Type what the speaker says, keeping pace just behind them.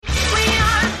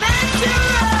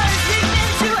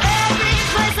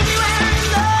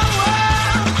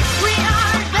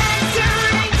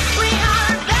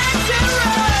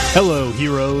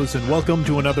heroes, and welcome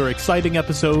to another exciting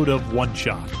episode of One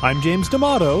Shot. I'm James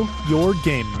D'Amato, your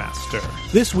Game Master.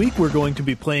 This week we're going to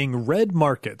be playing Red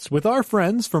Markets with our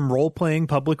friends from Role Playing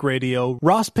Public Radio,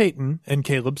 Ross Payton and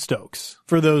Caleb Stokes.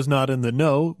 For those not in the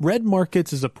know, Red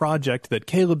Markets is a project that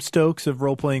Caleb Stokes of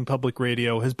Role Playing Public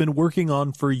Radio has been working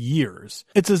on for years.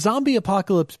 It's a zombie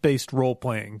apocalypse-based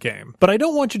role-playing game, but I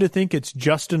don't want you to think it's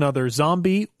just another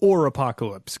zombie or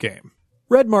apocalypse game.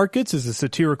 Red Markets is a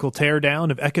satirical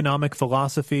teardown of economic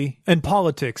philosophy and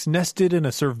politics nested in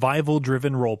a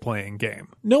survival-driven role-playing game.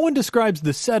 No one describes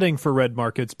the setting for Red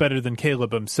Markets better than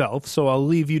Caleb himself, so I'll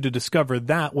leave you to discover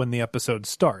that when the episode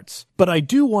starts. But I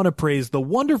do want to praise the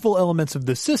wonderful elements of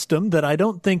the system that I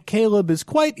don't think Caleb is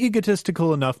quite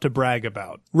egotistical enough to brag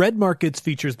about. Red Markets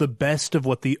features the best of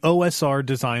what the OSR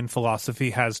design philosophy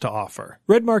has to offer.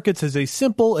 Red Markets has a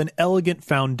simple and elegant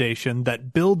foundation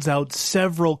that builds out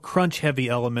several crunch-heavy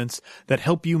elements that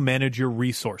help you manage your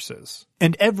resources.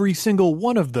 And every single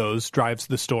one of those drives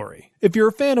the story. If you're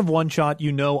a fan of One Shot,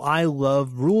 you know I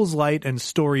love rules-light and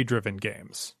story-driven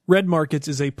games. Red Markets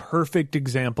is a perfect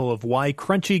example of why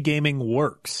crunchy gaming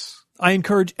works. I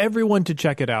encourage everyone to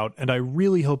check it out, and I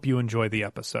really hope you enjoy the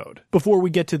episode. Before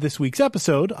we get to this week's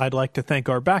episode, I'd like to thank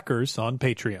our backers on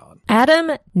Patreon.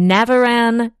 Adam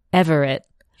Navaran Everett,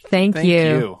 thank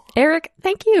you. Eric,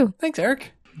 thank you. Thanks,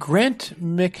 Eric. Grant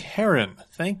McHerron,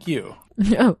 thank you.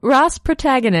 Ross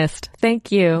Protagonist,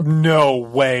 thank you. No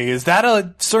way. Is that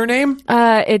a surname?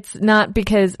 It's not,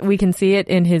 because we can see it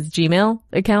in his Gmail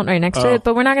account right next to it,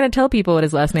 but we're not going to tell people what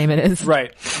his last name it is.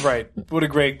 Right. What a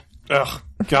great... Oh,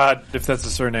 God, if that's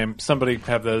a surname. Somebody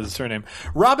have that as a surname.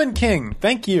 Robin King,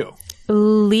 thank you.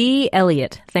 Lee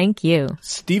Elliott, thank you.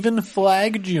 Stephen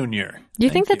Flagg Jr. You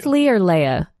think that's Lee or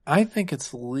Leia? I think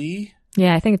it's Lee.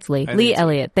 Yeah, I think it's Lee. Lee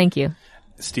Elliott, thank you.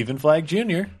 Stephen Flagg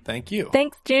Jr., thank you.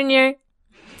 Thanks, Junior.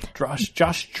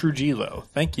 Josh Trujillo,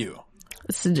 thank you.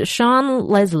 Sean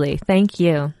Leslie, thank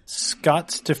you. Scott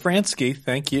Stefanski,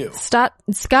 thank you. Scott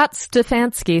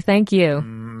Stefanski, thank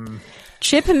you.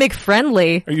 Chip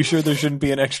McFriendly. Are you sure there shouldn't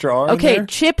be an extra R Okay, in there?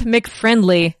 Chip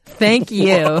McFriendly, thank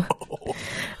you.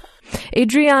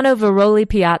 Adriano Veroli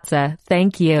Piazza,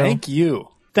 thank you. Thank you.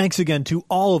 Thanks again to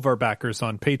all of our backers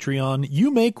on Patreon.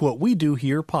 You make what we do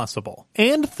here possible.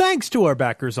 And thanks to our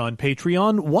backers on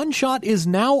Patreon, One Shot is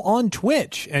now on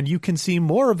Twitch, and you can see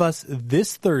more of us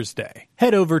this Thursday.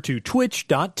 Head over to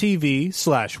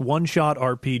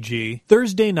twitch.tv/OneShotRPG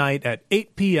Thursday night at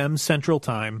 8 p.m. Central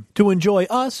Time to enjoy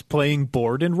us playing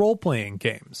board and role-playing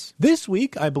games. This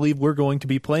week, I believe we're going to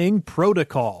be playing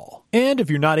Protocol. And if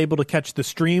you're not able to catch the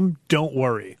stream, don't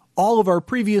worry. All of our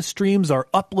previous streams are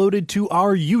uploaded to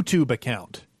our YouTube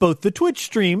account. Both the Twitch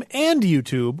stream and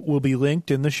YouTube will be linked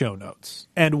in the show notes.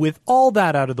 And with all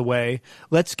that out of the way,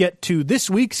 let's get to this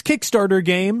week's Kickstarter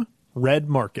game, Red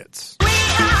Markets.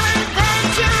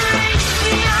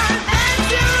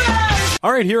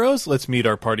 All right, heroes, let's meet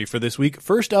our party for this week.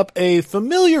 First up, a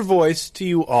familiar voice to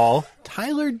you all,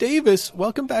 Tyler Davis.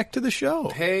 Welcome back to the show.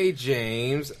 Hey,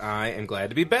 James. I am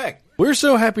glad to be back. We're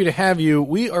so happy to have you.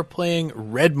 We are playing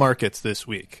Red Markets this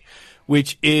week,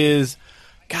 which is,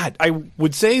 God, I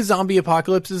would say zombie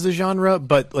apocalypse is a genre,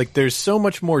 but like there's so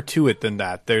much more to it than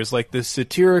that. There's like this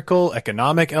satirical,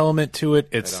 economic element to it.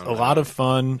 It's a lot of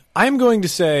fun. I'm going to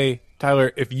say,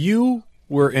 Tyler, if you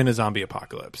were in a zombie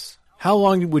apocalypse, how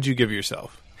long would you give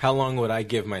yourself? How long would I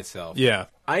give myself? Yeah.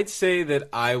 I'd say that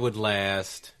I would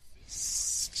last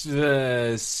 6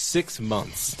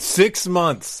 months. 6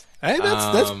 months. Hey,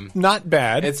 that's not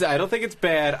bad. I don't think it's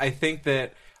bad. I think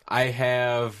that I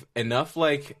have enough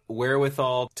like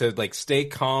wherewithal to like stay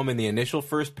calm in the initial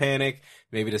first panic,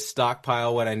 maybe to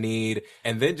stockpile what I need,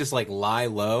 and then just like lie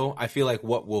low. I feel like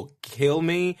what will kill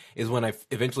me is when I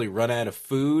eventually run out of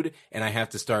food and I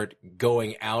have to start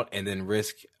going out and then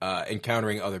risk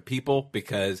encountering other people,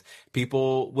 because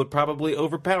people would probably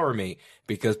overpower me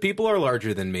because people are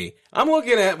larger than me. I'm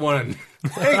looking at one.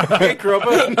 Hey,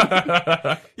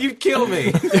 Kropa. You'd kill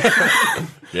me.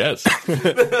 Yes.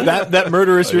 that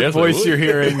murderous voice you're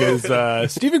hearing is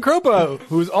Stephen Kropa,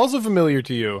 who's also familiar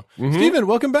to you. Mm-hmm. Stephen,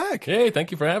 welcome back. Hey, thank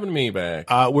you for having me back.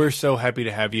 We're so happy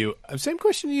to have you. Same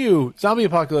question to you. Zombie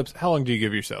apocalypse, how long do you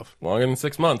give yourself? Longer than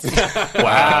 6 months.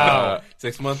 Wow.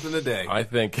 6 months in a day.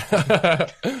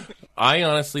 I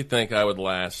honestly think I would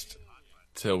last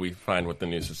till we find what the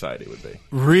new society would be.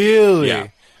 Really? Yeah.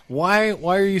 Why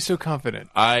are you so confident?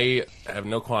 I have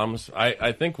no qualms.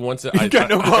 I think once I got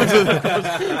no qualms with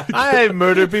that. I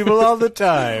murder people all the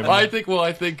time.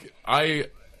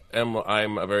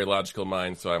 I'm a very logical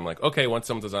mind, so I'm like, okay, once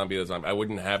someone's a zombie, I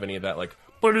wouldn't have any of that like,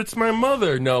 but it's my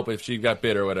mother. Nope, if she got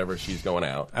bit or whatever, she's going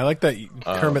out. I like that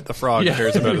Kermit the Frog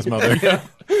cares about his mother. Yeah.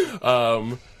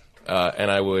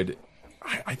 and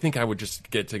I think I would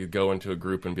just get to go into a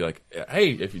group and be like,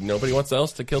 hey, if nobody wants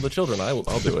else to kill the children, I'll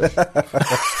do it.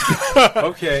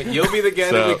 Okay, you'll be the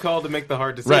guy that we call to make the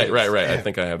hard decisions. Right. I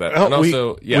think I have that. And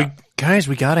also, Guys,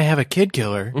 we gotta have a kid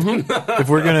killer. If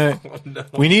we're gonna,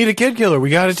 we need a kid killer.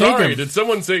 We gotta take him. Did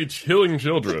someone say killing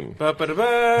children?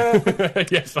 Ba-ba-da-ba.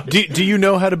 Yes. Do you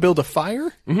know how to build a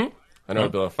fire? Mm-hmm. I know how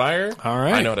to build a fire. All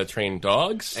right. I know how to train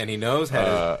dogs. And he knows how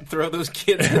to throw those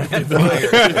kids in that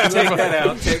fire. Take that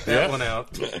out. Take that one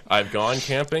out. I've gone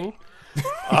camping.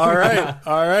 All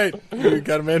right. You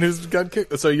got a man who's got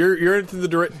kicked. So you're into the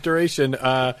duration.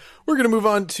 We're going to move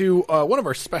on to one of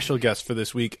our special guests for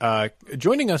this week.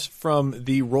 Joining us from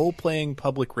the Role Playing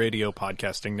Public Radio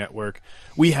Podcasting Network,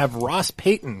 we have Ross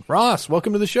Payton. Ross,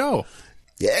 welcome to the show.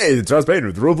 Yeah, it's Ross Payton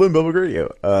with Role Playing Public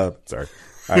Radio. Sorry.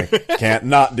 I can't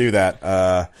not do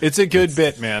that. It's a good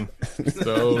bit, man.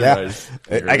 So yeah, nice.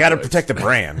 I got to protect the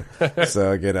brand.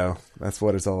 So, that's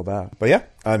what it's all about. But yeah,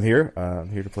 I'm here. I'm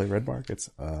here to play Red Markets.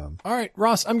 All right,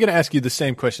 Ross, I'm going to ask you the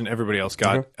same question everybody else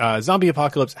got. Zombie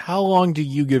apocalypse, how long do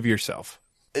you give yourself?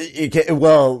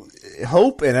 Well,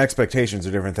 hope and expectations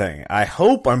are different thing. I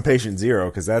hope I'm patient zero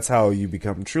because that's how you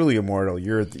become truly immortal.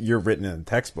 You're written in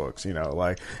textbooks,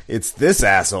 like it's this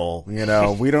asshole.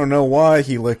 We don't know why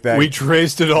he licked that. We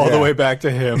traced it all the way back to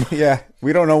him. Yeah,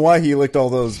 we don't know why he licked all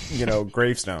those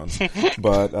gravestones,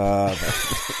 but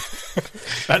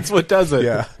that's what does it.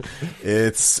 Yeah,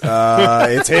 it's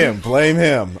him. Blame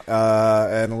him,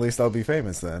 and at least I'll be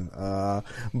famous then.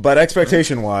 But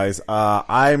expectation wise,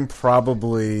 I'm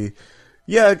probably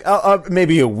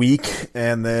maybe a week,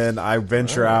 and then I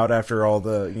venture out after all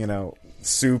the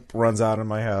soup runs out of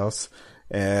my house.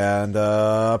 And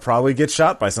probably get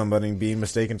shot by somebody and being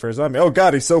mistaken for a zombie. Oh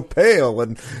God, he's so pale,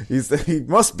 and he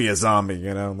must be a zombie.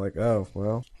 I'm like, oh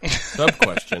well. Sub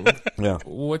question. Yeah.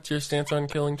 What's your stance on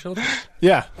killing children?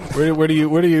 Yeah. Where do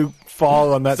you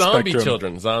fall on that zombie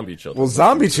spectrum? Zombie children. Well,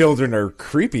 zombie children are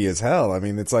creepy as hell. I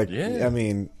mean, it's like, yeah.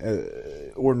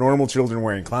 Or normal children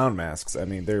wearing clown masks. I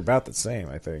mean, they're about the same,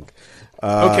 I think.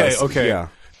 Okay. Yeah.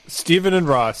 Stephen and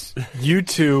Ross, you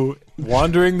two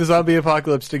wandering the zombie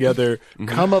apocalypse together,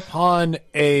 come upon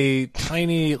a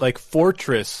tiny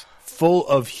fortress full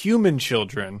of human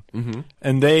children,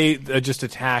 and they just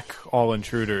attack all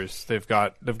intruders. They've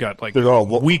got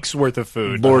weeks worth of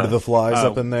food. Lord of the Flies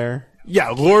up in there. Yeah,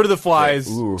 Lord of the Flies.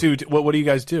 What do you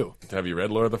guys do? Have you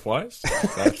read Lord of the Flies?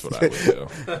 That's what I would do.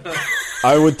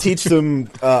 I would teach them.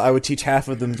 I would teach half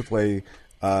of them to play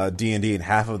D&D and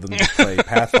half of them to play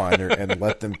Pathfinder and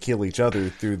let them kill each other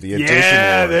through the addition.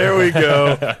 Yeah, there we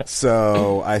go.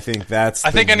 So I think that's.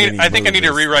 I think I need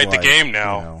to rewrite the game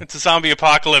now. It's a zombie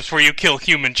apocalypse where you kill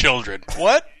human children.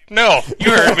 What? No,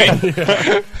 you heard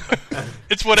me.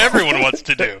 It's what everyone wants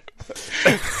to do.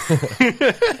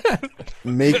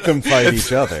 Make them fight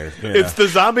each other. Yeah. It's the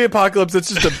zombie apocalypse.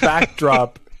 It's just a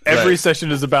backdrop. Every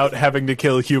session is about having to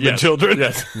kill human children.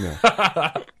 Yes.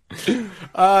 Yeah.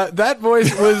 That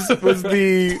voice was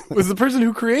the person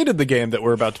who created the game that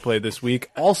we're about to play this week.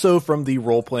 Also from the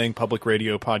Role Playing Public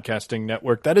Radio Podcasting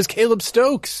Network. That is Caleb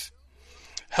Stokes.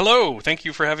 Hello. Thank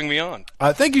you for having me on.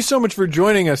 Thank you so much for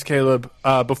joining us, Caleb.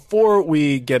 Before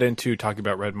we get into talking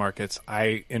about Red Markets,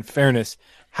 I, in fairness,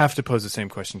 have to pose the same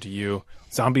question to you.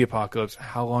 Zombie apocalypse,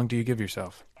 how long do you give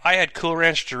yourself? I had Cool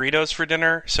Ranch Doritos for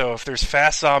dinner, so if there's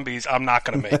fast zombies, I'm not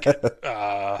going to make it.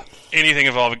 Anything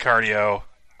involving cardio,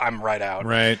 I'm right out.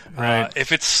 Right.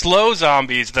 If it's slow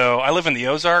zombies, though, I live in the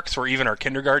Ozarks, where even our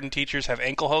kindergarten teachers have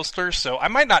ankle holsters, so I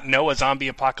might not know a zombie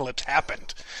apocalypse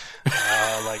happened.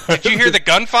 Did you hear the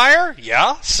gunfire?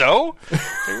 Yeah, so?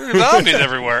 There were zombies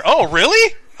everywhere. Oh,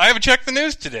 really? I haven't checked the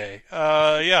news today.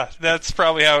 That's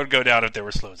probably how it would go down if there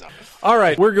were slow zombies. All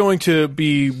right, we're going to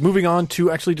be moving on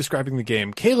to actually describing the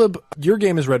game. Caleb, your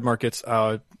game is Red Markets.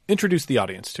 Introduce the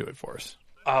audience to it for us.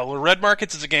 Red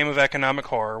Markets is a game of economic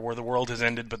horror where the world has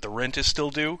ended but the rent is still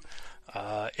due.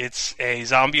 It's a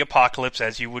zombie apocalypse,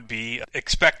 as you would be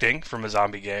expecting from a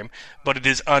zombie game, but it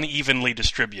is unevenly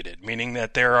distributed, meaning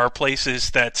that there are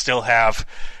places that still have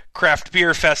craft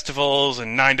beer festivals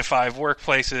and 9-to-5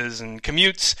 workplaces and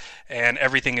commutes, and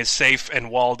everything is safe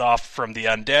and walled off from the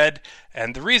undead.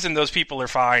 And the reason those people are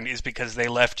fine is because they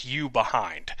left you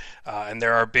behind. And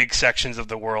there are big sections of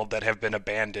the world that have been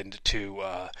abandoned to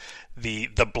the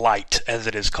blight, as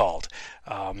it is called.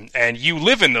 And you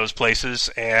live in those places,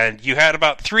 and you had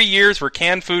about 3 years where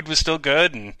canned food was still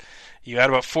good, and you had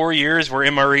about 4 years where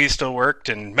MRE still worked,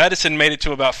 and medicine made it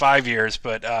to about 5 years,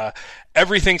 but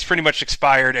everything's pretty much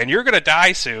expired, and you're going to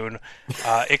die soon,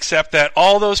 except that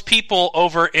all those people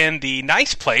over in the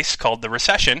nice place called the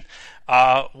Recession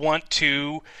want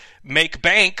to make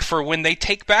bank for when they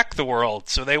take back the world.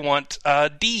 So they want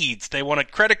deeds. They want a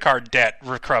credit card debt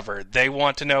recovered. They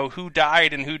want to know who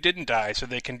died and who didn't die so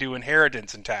they can do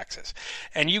inheritance and taxes.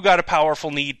 And you got a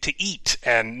powerful need to eat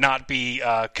and not be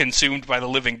consumed by the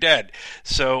living dead.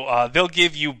 So they'll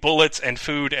give you bullets and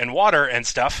food and water and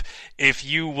stuff if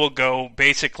you will go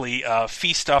basically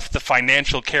feast off the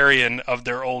financial carrion of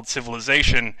their old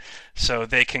civilization so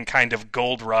they can kind of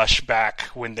gold rush back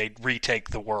when they retake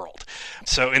the world.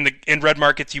 So in red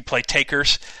markets, you play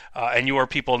takers, and you are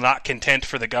people not content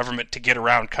for the government to get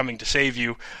around coming to save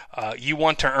you. You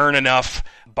want to earn enough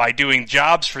by doing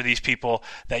jobs for these people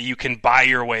that you can buy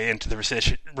your way into the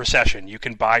recession. You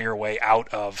can buy your way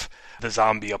out of the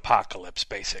zombie apocalypse,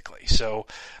 basically. So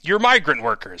you're migrant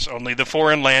workers, only the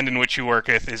foreign land in which you work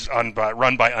with is run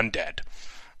by undead.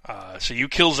 So you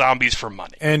kill zombies for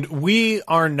money. And we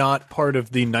are not part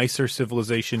of the nicer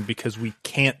civilization because we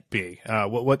can't be.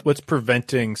 What's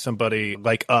preventing somebody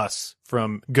like us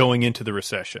from going into the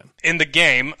recession? In the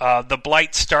game, the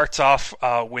Blight starts off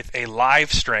with a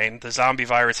live strain. The zombie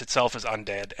virus itself is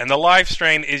undead. And the live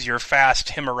strain is your fast,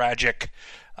 hemorrhagic,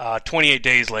 28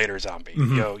 days later zombie.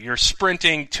 Mm-hmm. You're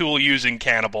sprinting, tool-using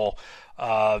cannibal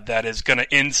that is going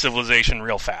to end civilization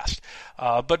real fast.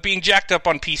 But being jacked up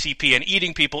on PCP and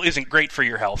eating people isn't great for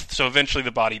your health, so eventually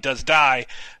the body does die,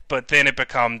 but then it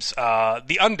becomes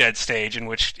the undead stage in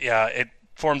which it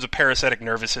forms a parasitic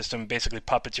nervous system, basically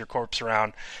puppets your corpse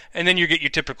around, and then you get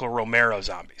your typical Romero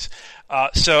zombies.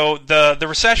 So the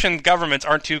recession governments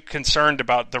aren't too concerned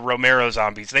about the Romero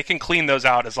zombies. They can clean those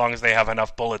out as long as they have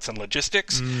enough bullets and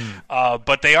logistics,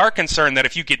 but they are concerned that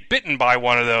if you get bitten by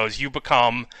one of those, you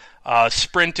become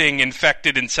sprinting,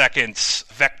 infected in seconds,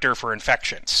 vector for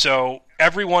infection. So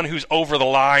everyone who's over the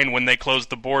line when they close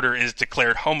the border is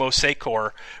declared homo secor,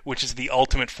 which is the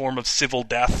ultimate form of civil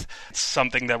death. It's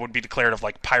something that would be declared of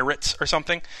like pirates or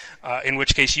something, in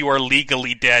which case you are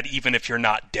legally dead even if you're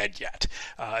not dead yet.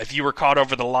 If you were caught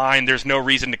over the line, there's no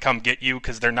reason to come get you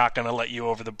because they're not going to let you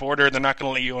over the border. They're not going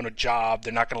to let you on a job.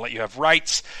 They're not going to let you have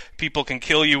rights. People can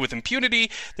kill you with impunity.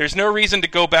 There's no reason to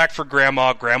go back for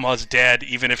grandma. Grandma's dead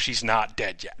even if she's not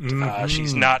dead yet.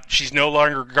 She's no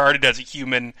longer regarded as a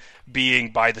human being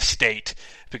by the state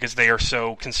because they are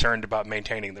so concerned about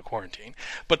maintaining the quarantine.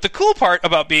 But the cool part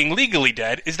about being legally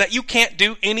dead is that you can't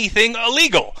do anything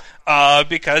illegal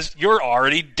because you're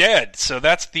already dead. So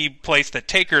that's the place that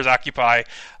takers occupy.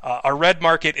 A red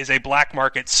market is a black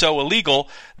market so illegal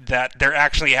that there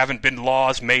actually haven't been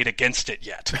laws made against it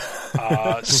yet.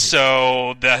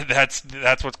 So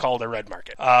that's what's called a red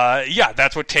market.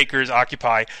 That's what takers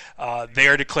occupy. They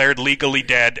are declared legally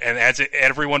dead, and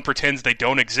everyone pretends they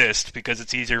don't exist because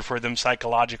it's easier for them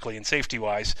psychologically and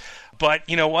safety-wise. But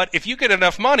you know what? If you get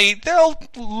enough money, they'll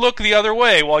look the other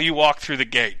way while you walk through the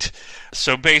gate.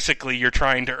 So basically, you're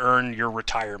trying to earn your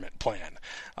retirement plan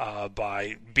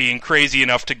by being crazy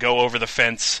enough to go over the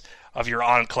fence of your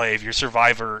enclave, your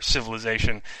survivor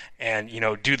civilization, and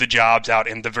do the jobs out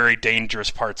in the very dangerous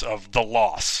parts of the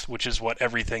loss, which is what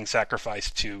everything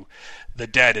sacrificed to the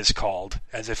dead is called,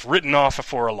 as if written off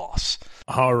for a loss.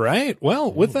 All right.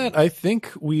 Well, with that, I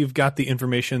think we've got the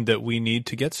information that we need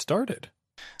to get started.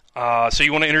 So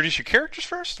you want to introduce your characters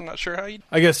first? I'm not sure how you...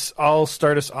 I guess I'll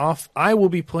start us off. I will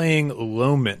be playing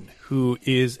Loman, who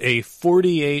is a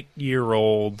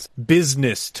 48-year-old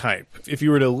business type. If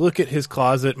you were to look at his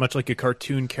closet, much like a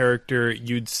cartoon character,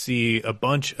 you'd see a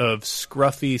bunch of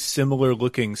scruffy,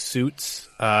 similar-looking suits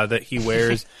that he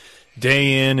wears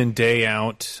day in and day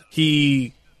out.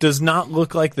 He does not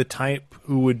look like the type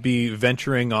who would be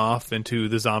venturing off into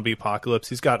the zombie apocalypse.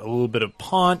 He's got a little bit of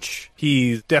paunch.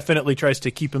 He definitely tries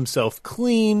to keep himself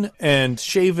clean and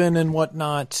shaven and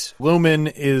whatnot. Loman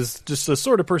is just the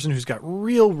sort of person who's got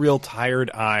real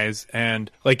tired eyes. And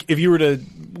like, if you were to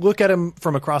look at him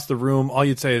from across the room, all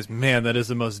you'd say is, man, that is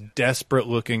the most desperate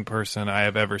looking person I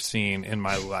have ever seen in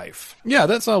my life. Yeah,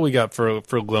 that's all we got for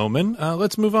Loman.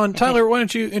 Let's move on. Tyler, why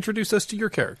don't you introduce us to your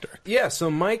character? Yeah,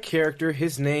 so my character,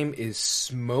 his name is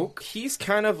Smoke. He's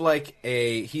kind of like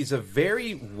he's a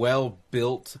very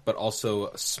well-built but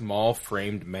also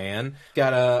small-framed man.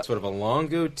 Got a sort of a long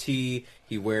goatee.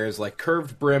 He wears like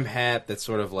curved brim hat that's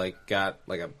sort of like got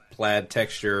like a plaid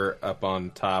texture up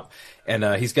on top. And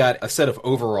he's got a set of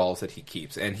overalls that he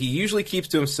keeps. And he usually keeps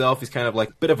to himself. He's kind of like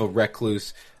a bit of a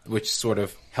recluse, which sort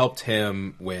of helped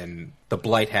him when the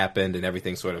blight happened and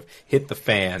everything sort of hit the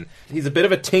fan. He's a bit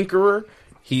of a tinkerer.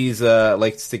 He's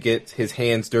likes to get his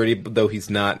hands dirty, though he's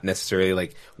not necessarily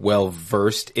like well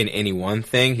versed in any one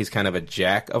thing. He's kind of a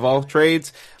jack of all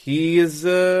trades. He is,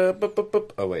 oh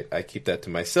wait, I keep that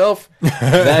to myself.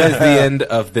 That is the end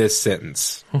of this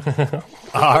sentence.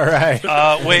 All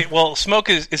right. Wait, well, Smoke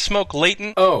is Smoke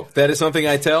latent? Oh, that is something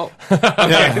I tell?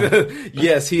 Okay.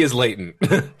 Yes, he is latent.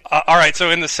 All right,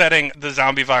 so in the setting, the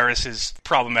zombie virus is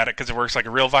problematic because it works like a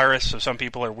real virus, so some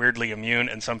people are weirdly immune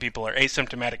and some people are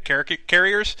asymptomatic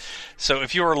carriers. So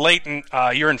if you're latent,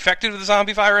 you're infected with the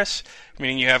zombie virus,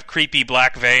 meaning you have creepy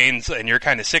black veins and you're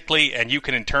kind of sickly and you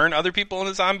can turn other people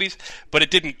into zombies, but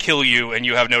it didn't kill you and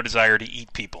you have no desire to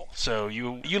eat people. So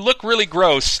you look really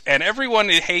gross and everyone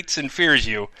hates and fears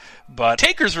you, but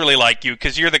takers really like you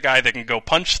because you're the guy that can go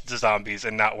punch the zombies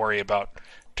and not worry about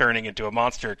turning into a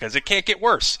monster because it can't get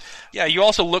worse. Yeah, you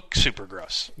also look super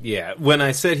gross. Yeah, when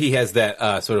I said he has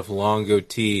that sort of long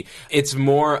goatee, it's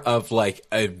more of like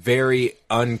a very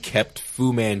unkept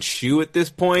Fu Manchu at this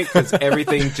point because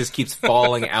everything just keeps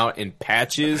falling out in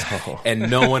patches and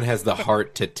no one has the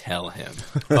heart to tell him.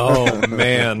 Oh,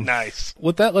 man. Nice.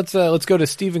 With that, let's go to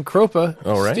Stephen Kropa.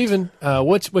 All right. Stephen,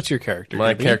 what's your character?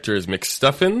 My character is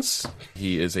McStuffins.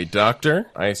 He is a doctor.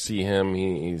 I see him.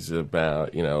 He's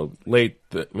about,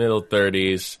 middle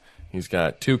 30s. He's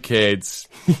got 2 kids.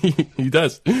 He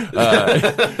does. He's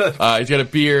got a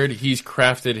beard. He's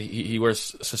crafted. He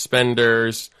wears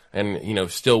suspenders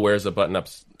and, still wears a button-up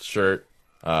shirt.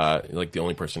 Like the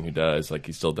only person who does. Like,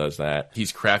 he still does that.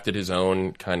 He's crafted his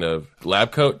own kind of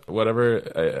lab coat, whatever.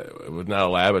 Not a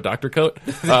lab, a doctor coat.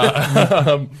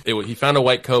 He found a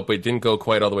white coat, but it didn't go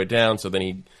quite all the way down. So then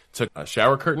he took a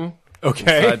shower curtain.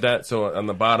 Okay. Inside that. So on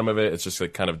the bottom of it, it's just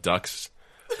like kind of ducks.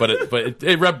 But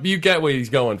you get what he's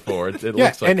going for. It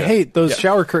looks like those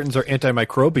shower curtains are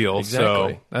antimicrobial,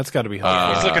 Exactly. so that's got to be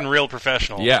helpful. He's looking real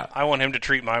professional. Yeah. I want him to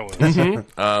treat my wounds.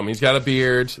 He's got a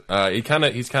beard.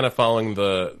 He's kind of following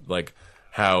the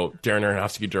how Darren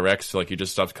Aronofsky directs. So he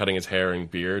just stops cutting his hair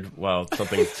and beard while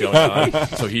something's going on.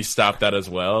 So he stopped that as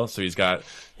well. So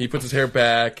he puts his hair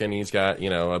back and he's got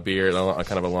a beard, a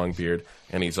kind of a long beard,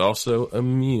 and he's also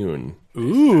immune.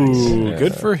 Ooh,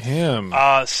 good for him.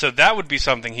 So that would be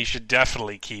something he should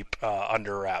definitely keep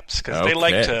under wraps because they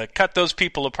like to cut those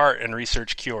people apart and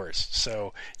research cures.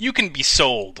 So you can be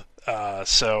sold.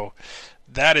 So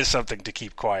that is something to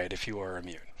keep quiet if you are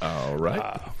immune. All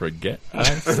right. Forget I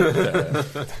said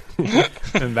that.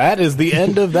 And that is the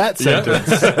end of that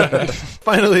sentence.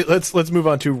 Finally, let's move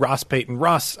on to Ross Payton.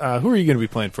 Ross, who are you going to be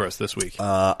playing for us this week?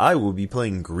 I will be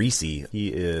playing Greasy. He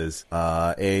is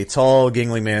a tall,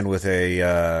 gangly man with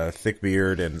a thick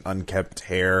beard and unkempt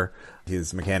hair.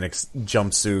 His mechanic's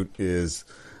jumpsuit is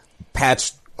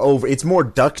patched over. It's more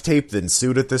duct tape than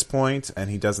suit at this point,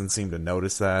 and he doesn't seem to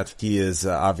notice that. He is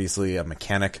obviously a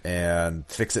mechanic and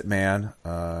fix-it man,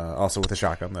 also with a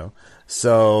shotgun, though.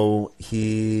 So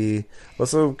he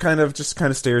also kind of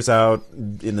stares out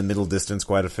in the middle distance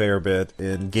quite a fair bit.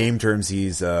 In game terms,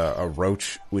 he's a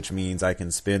roach, which means I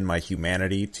can spin my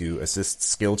humanity to assist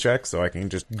skill checks, so I can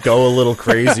just go a little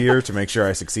crazier to make sure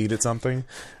I succeed at something.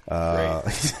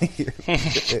 That's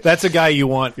a guy you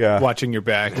want watching your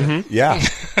back. Mm-hmm. Yeah.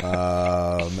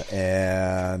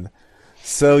 And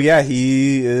so,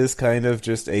 he is kind of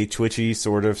just a twitchy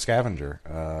sort of scavenger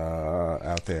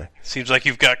out there. Seems like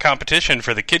you've got competition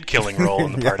for the kid-killing role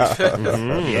in the party.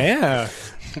 Yeah.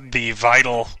 The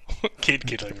vital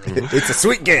kid-killing role. It's a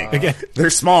sweet game. They're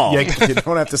small. You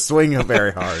don't have to swing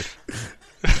very hard.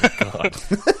 God.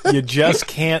 You just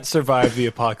can't survive the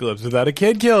apocalypse without a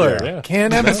kid killer. Yeah.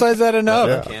 Can't emphasize that enough.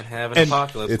 Yeah. Can't have an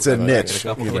apocalypse. It's a niche.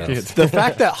 The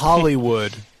fact that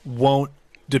Hollywood won't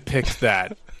depict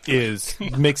that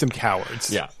makes them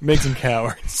cowards. Yeah. Makes them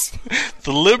cowards.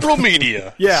 The liberal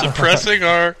media suppressing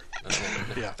our...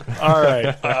 Yeah. All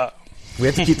right. We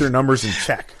have to keep their numbers in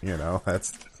check,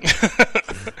 that's...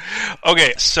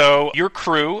 Okay, so your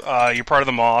crew, you're part of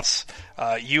the Moths.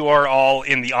 You are all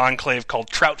in the enclave called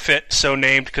Troutfit, so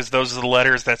named because those are the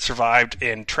letters that survived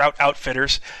in Trout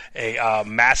Outfitters, a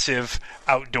massive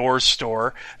outdoors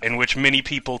store in which many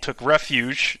people took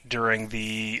refuge during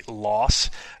the loss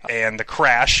and the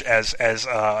crash as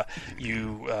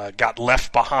you got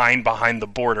left behind the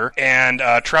border. And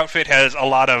Troutfit has a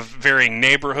lot of varying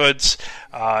neighborhoods.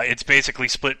 It's basically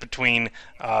split between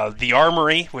the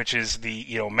Armory, which is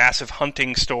the massive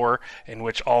hunting store in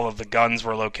which all of the guns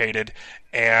were located,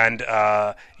 and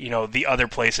the other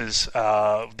places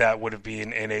that would have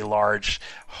been in a large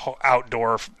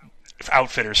outdoor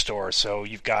outfitter store. So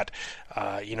you've got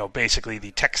basically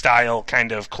the textile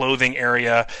kind of clothing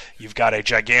area. You've got a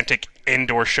gigantic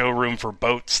indoor showroom for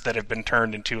boats that have been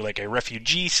turned into like a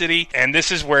refugee city, and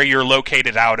this is where you're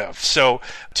located out of. So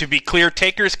to be clear,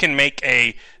 takers can make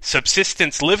a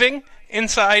subsistence living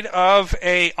inside of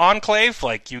a enclave.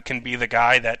 Like, you can be the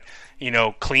guy that,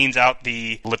 cleans out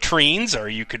the latrines, or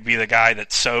you could be the guy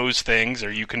that sews things,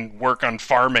 or you can work on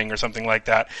farming or something like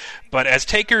that. But as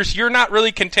takers, you're not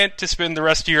really content to spend the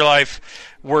rest of your life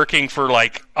working for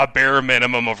like a bare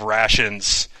minimum of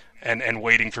rations and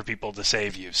waiting for people to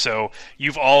save you. So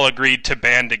you've all agreed to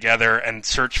band together and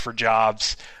search for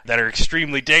jobs that are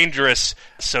extremely dangerous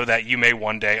so that you may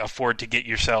one day afford to get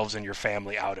yourselves and your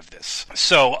family out of this.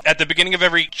 So at the beginning of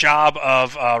every job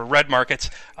of Red Markets,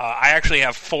 I actually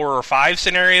have 4 or 5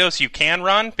 scenarios you can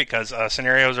run, because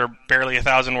scenarios are barely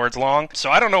 1,000 words long. So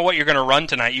I don't know what you're going to run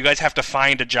tonight. You guys have to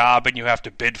find a job and you have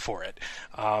to bid for it.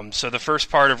 So the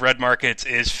first part of Red Markets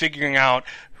is figuring out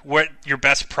what your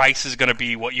best price is going to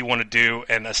be, what you want to do,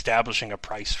 and establishing a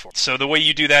price for it. So the way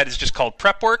you do that is just called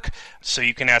prep work. So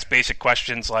you can ask basic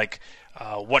questions like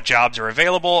what jobs are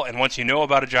available, and once you know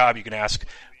about a job, you can ask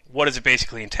what does it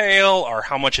basically entail, or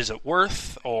how much is it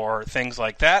worth, or things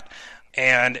like that.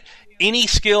 And any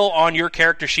skill on your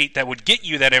character sheet that would get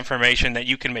you that information that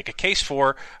you can make a case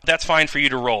for, that's fine for you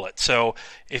to roll it. So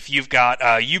if you've got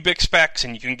Ubix specs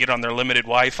and you can get on their limited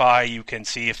Wi-Fi, you can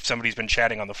see if somebody's been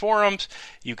chatting on the forums.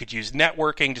 You could use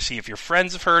networking to see if your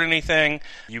friends have heard anything.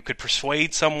 You could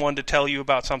persuade someone to tell you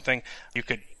about something. You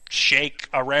could shake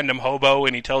a random hobo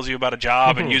and he tells you about a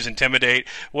job and use Intimidate.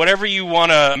 Whatever you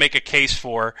want to make a case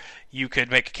for, you could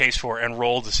make a case for and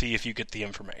roll to see if you get the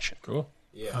information. Cool.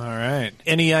 Yeah. All right.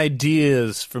 Any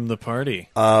ideas from the party?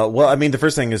 Well, I mean, the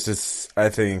first thing is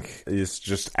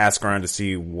just ask around to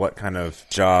see what kind of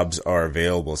jobs are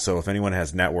available. So if anyone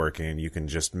has networking, you can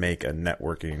just make a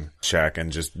networking check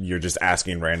and you're just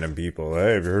asking random people,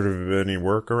 hey, have you heard of any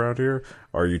work around here?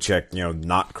 Or you check,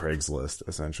 not Craigslist,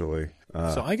 essentially.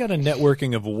 So I got a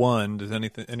networking of 1. Does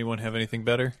anyone have anything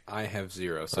better? I have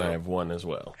 0, so I have 1 as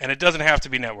well. And it doesn't have to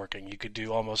be networking. You could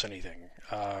do almost anything.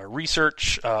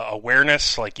 Research,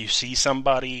 awareness, like you see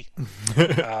somebody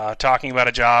talking about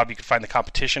a job, you could find the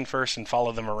competition first and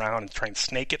follow them around and try and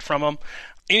snake it from them.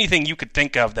 Anything you could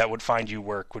think of that would find you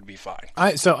work would be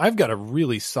fine. So I've got a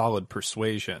really solid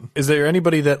persuasion. Is there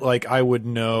anybody that I would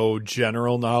know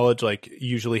general knowledge,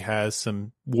 usually has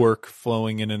some work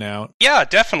flowing in and out? Yeah,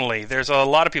 definitely. There's a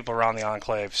lot of people around the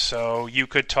Enclave. So you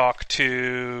could talk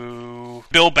to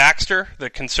Bill Baxter, the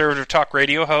conservative talk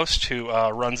radio host who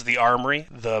runs the Armory,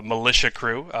 the militia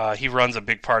crew. He runs a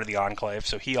big part of the Enclave,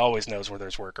 so he always knows where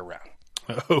there's work around.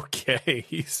 Okay,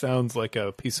 he sounds like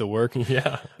a piece of work.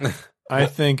 Yeah. I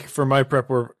think for my prep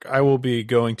work, I will be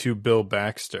going to Bill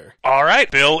Baxter. All right.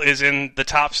 Bill is in the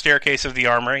top staircase of the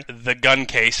Armory, the gun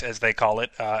case, as they call it,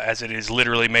 as it is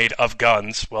literally made of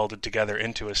guns welded together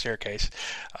into a staircase.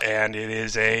 And it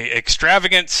is a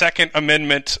extravagant Second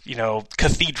Amendment,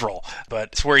 cathedral. But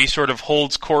it's where he sort of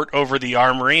holds court over the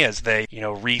Armory as they,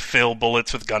 refill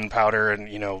bullets with gunpowder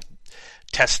and,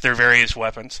 test their various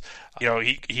weapons.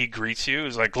 He greets you.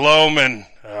 He's like, Loman,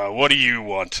 what do you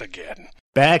want again?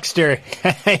 Baxter,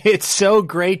 it's so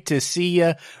great to see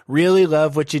you. Really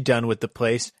love what you've done with the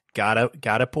place.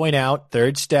 Gotta point out,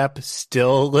 third step,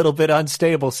 still a little bit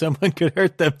unstable. Someone could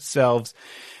hurt themselves.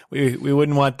 We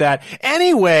wouldn't want that.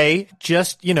 Anyway,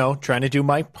 just, trying to do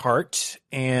my part.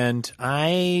 And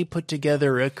I put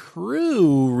together a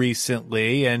crew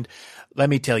recently. And let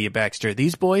me tell you, Baxter,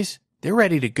 these boys, they're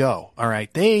ready to go. All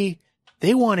right. They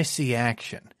want to see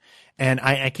action. And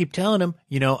I keep telling them,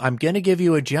 I'm going to give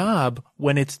you a job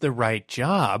when it's the right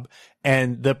job.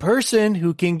 And the person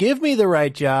who can give me the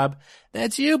right job,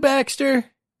 that's you, Baxter.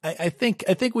 I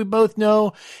think we both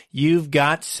know you've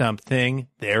got something.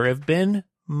 There have been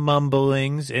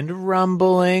mumblings and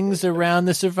rumblings around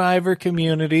the survivor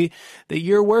community that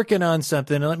you're working on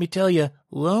something. And let me tell you,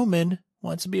 Loman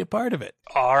wants to be a part of it.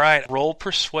 All right, roll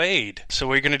persuade. So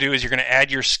what you're going to do is you're going to add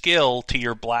your skill to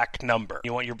your black number.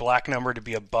 You want your black number to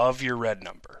be above your red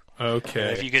number. Okay.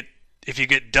 And if you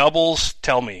get doubles,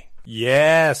 tell me.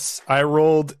 Yes, I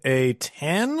rolled a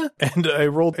 10 and I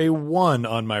rolled a 1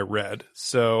 on my red.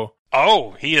 So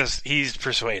he's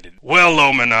persuaded. Well,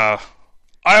 Loman, I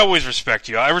always respect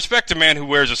you. I respect a man who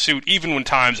wears a suit even when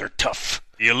times are tough.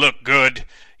 You look good.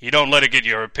 You don't let it get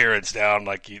your appearance down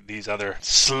like these other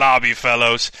slobby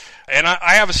fellows. And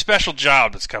I have a special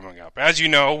job that's coming up. As you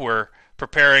know, we're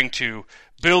preparing to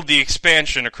build the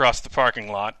expansion across the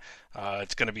parking lot.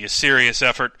 It's going to be a serious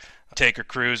effort. Taker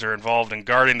crews are involved in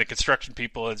guarding the construction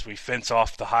people as we fence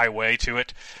off the highway to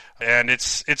it. And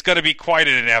it's going to be quite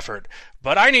an effort.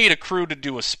 But I need a crew to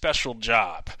do a special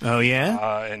job. Oh,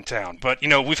 yeah? In town. But,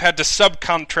 we've had to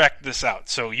subcontract this out.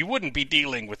 So you wouldn't be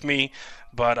dealing with me.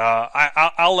 But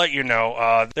I'll let you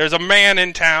know. There's a man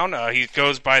in town. He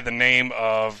goes by the name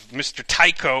of Mr.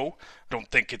 Tycho. Don't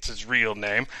think it's his real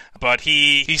name, but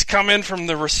he's come in from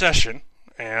the recession,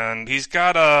 and he's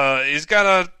got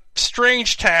a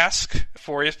strange task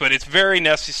for you, but it's very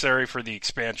necessary for the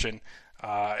expansion.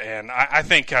 And I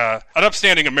think an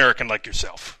upstanding American like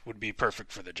yourself would be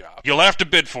perfect for the job. You'll have to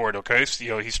bid for it, okay?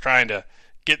 So, he's trying to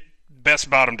get best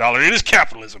bottom dollar. It is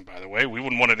capitalism, by the way. We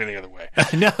wouldn't want it any other way.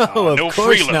 No, no of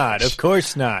course freeloaders. not. Of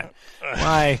course not.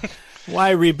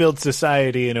 Why rebuild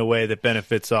society in a way that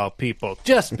benefits all people?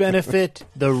 Just benefit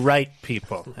the right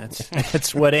people.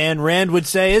 That's what Ayn Rand would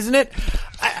say, isn't it?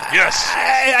 Yes.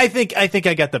 I think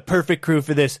I got the perfect crew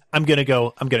for this. I'm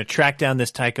gonna track down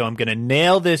this Tycho. I'm gonna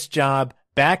nail this job.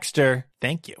 Baxter,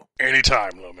 thank you.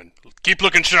 Anytime, Lumen. Keep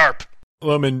looking sharp.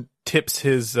 Lumen tips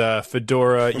his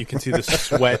fedora. You can see the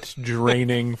sweat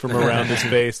draining from around his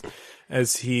face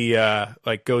as he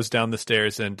goes down the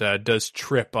stairs and does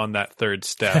trip on that third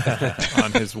step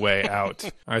on his way out.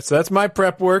 All right, so that's my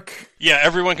prep work. Yeah,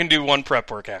 everyone can do one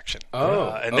prep work action.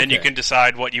 And then you can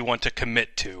decide what you want to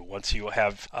commit to once you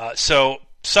have...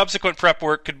 subsequent prep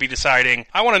work could be deciding,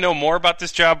 I want to know more about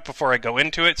this job before I go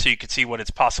into it, so you could see what its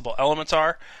possible elements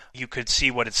are. You could see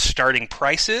what its starting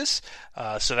price is,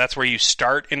 so that's where you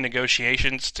start in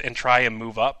negotiations and try and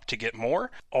move up to get more.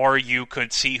 Or you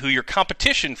could see who your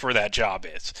competition for that job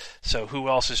is, so who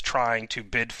else is trying to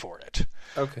bid for it.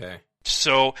 Okay.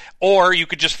 So, or you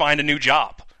could just find a new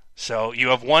job. So you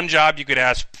have one job you could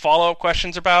ask follow-up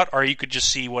questions about, or you could just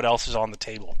see what else is on the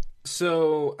table.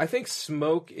 So I think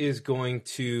Smoke,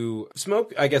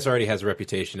 I guess, already has a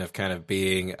reputation of kind of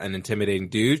being an intimidating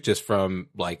dude just from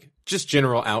just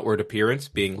general outward appearance,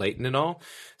 being latent and all.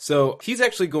 So he's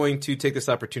actually going to take this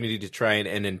opportunity to try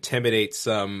and intimidate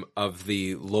some of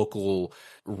the local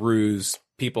ruse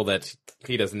people that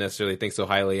he doesn't necessarily think so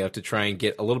highly of, to try and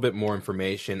get a little bit more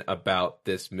information about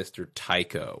this Mr.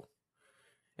 Tycho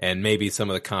and maybe some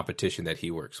of the competition that he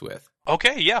works with.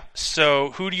 Okay, yeah. So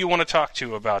who do you want to talk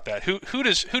to about that? Who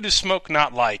does Smoke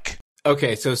not like?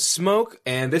 Okay, so Smoke,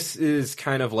 and this is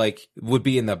kind of would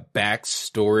be in the back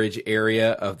storage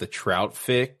area of the Trout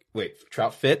Fit.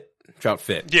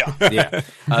 Yeah. Yeah.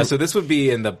 So this would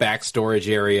be in the back storage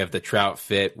area of the Trout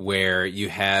Fit, where you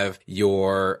have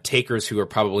your takers who are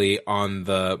probably on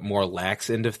the more lax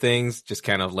end of things, just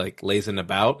kind of lazing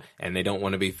about, and they don't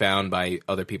want to be found by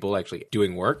other people actually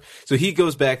doing work. So he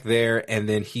goes back there, and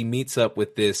then he meets up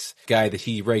with this guy that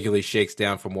he regularly shakes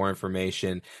down for more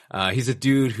information. He's a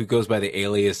dude who goes by the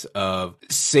alias of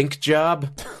Sink Job.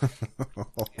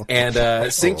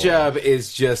 And Sink Job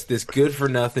is just this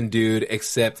good-for-nothing dude,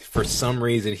 except for some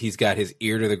reason he's got his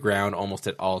ear to the ground almost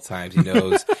at all times. He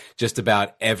knows just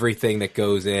about everything that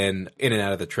goes in and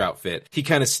out of the Trout Fit. He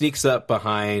kind of sneaks up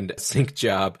behind Sink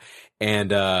Job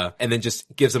and then just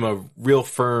gives him a real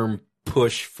firm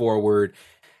push forward.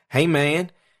 Hey man,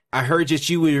 I heard that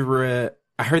you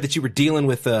were dealing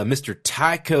with Mr.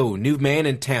 Tycho, new man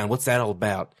in town. What's that all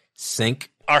about?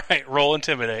 Sink. All right, roll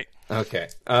intimidate. Okay.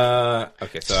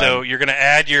 So you're gonna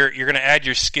add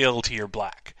your skill to your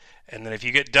black, and then if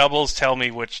you get doubles, tell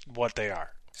me what they are.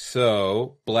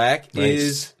 So black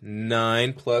is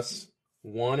 9 plus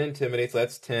 1 intimidate, so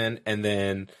that's 10, and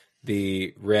then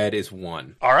the red is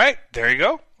 1. All right, there you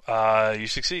go. You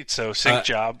succeed. So Sink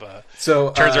Job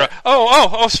turns around.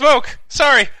 Oh, Smoke.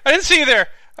 Sorry, I didn't see you there.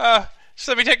 Just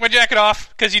let me take my jacket off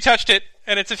because you touched it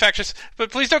and it's infectious.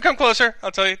 But please don't come closer. I'll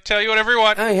tell you whatever you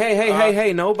want.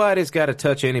 Hey, nobody's got to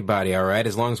touch anybody, all right?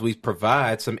 As long as we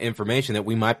provide some information that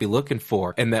we might be looking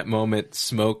for. In that moment,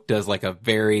 Smoke does a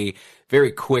very,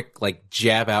 very quick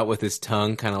jab out with his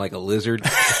tongue, kind of like a lizard.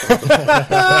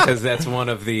 Because that's one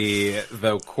of the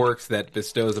quirks that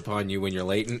bestows upon you when you're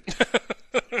latent.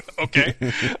 Okay.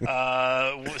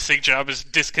 Sink Job is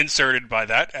disconcerted by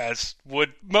that, as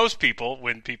would most people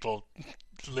when people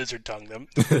lizard tongue them,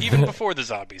 even before the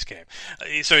zombies came.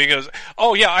 So he goes,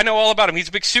 "Oh yeah, I know all about him. He's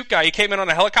a big suit guy. He came in on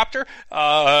a helicopter.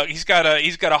 He's got a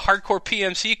hardcore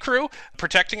PMC crew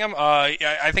protecting him.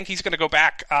 I think he's going to go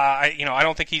back. I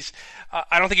don't think he's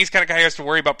kind of guy who has to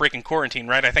worry about breaking quarantine,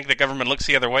 right? I think the government looks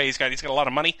the other way. He's got a lot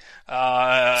of money.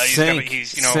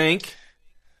 Sink.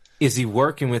 Is he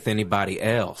working with anybody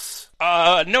else?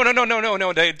 No.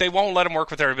 They won't let him work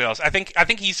with everybody else. I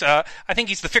think he's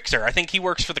the fixer. I think he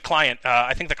works for the client.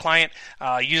 I think the client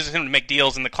uses him to make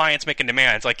deals, and the client's making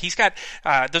demands. He's got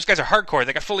those guys are hardcore.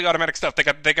 They got fully automatic stuff. They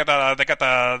got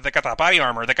the body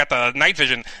armor. They got the night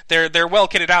vision. They're well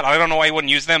kitted out. I don't know why he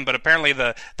wouldn't use them, but apparently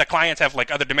the clients have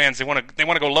other demands. They want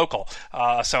to go local.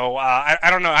 So I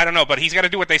don't know, but he's got to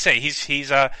do what they say.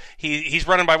 He's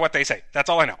running by what they say. That's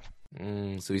all I know.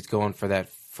 So he's going for that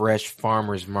fresh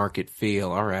farmer's market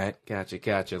feel. All right.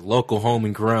 Gotcha. Local, home,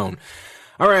 and grown.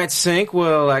 All right, Sink.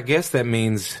 Well, I guess that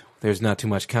means there's not too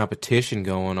much competition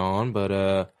going on,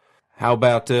 but how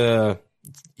about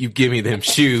you give me them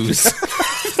shoes?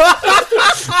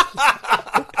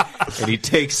 And he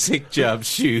takes Sick Job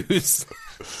shoes.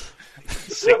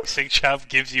 Sick Job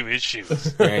gives you his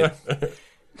shoes. Right.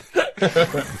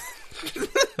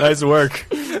 Nice work.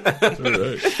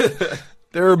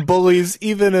 There are bullies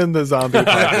even in the zombie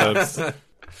apocalypse.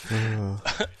 All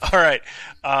right.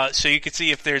 So you could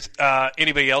see if there's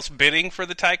anybody else bidding for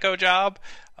the Tycho job.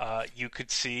 You could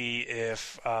see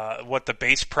if what the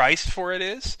base price for it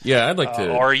is. Yeah, I'd like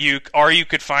to. Or you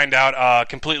could find out a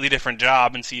completely different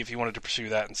job and see if you wanted to pursue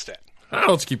that instead. I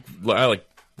like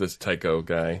this Tycho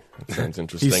guy. That sounds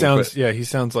interesting. He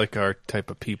sounds like our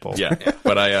type of people. Yeah,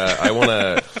 but I want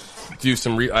to do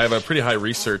some. I have a pretty high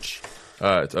research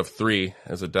of 3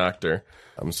 as a doctor.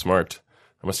 I'm smart.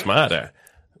 I'm a smarter.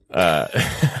 So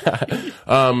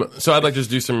I'd like to just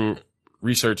do some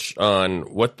research on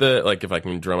what if I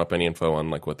can drum up any info on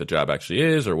like what the job actually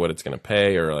is or what it's going to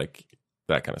pay or like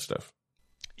that kind of stuff.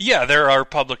 Yeah, there are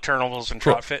public journals and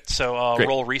TrotFit, so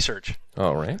roll research.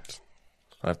 All right.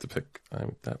 I have to pick.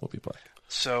 That will be black.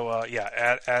 So,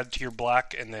 add to your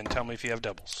black and then tell me if you have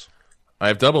doubles. I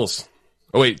have doubles.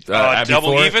 Oh, wait.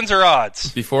 Double evens or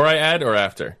odds? Before I add or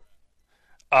after?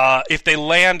 If they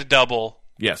land double.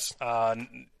 Yes.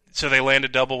 So they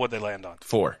landed double, what'd they land on?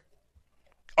 4.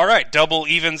 All right, double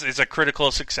evens is a critical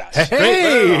success.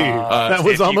 Hey! That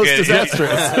was almost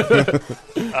disastrous.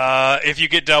 If you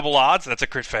get double odds, that's a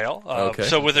crit fail.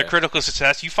 So with a critical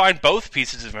success, you find both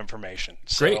pieces of information.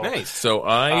 So, great. Nice. So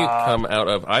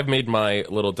I've made my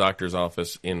little doctor's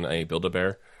office in a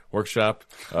Build-A-Bear workshop.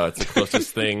 It's the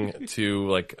closest thing to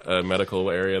like a medical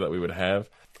area that we would have.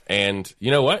 And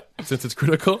you know what? Since it's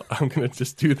critical, I'm going to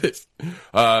just do this.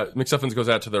 McSuffins goes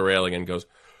out to the railing and goes,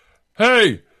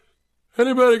 "Hey,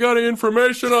 anybody got any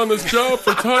information on this job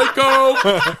for Tycho?"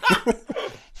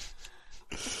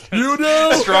 You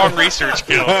do? Strong research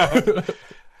skill.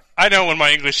 I know when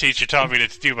my English teacher taught me to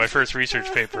do my first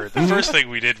research paper, the first thing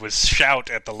we did was shout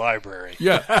at the library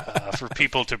for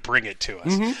people to bring it to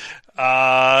us.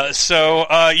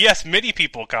 Yes, many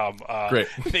people come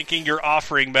thinking you're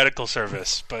offering medical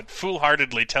service, but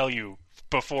foolhardily tell you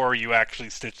before you actually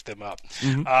stitch them up.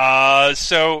 You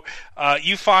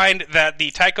find that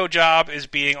the Tycho job is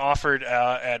being offered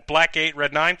at Black 8,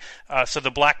 Red 9. So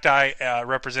the black die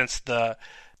represents the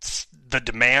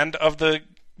demand of the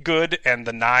good, and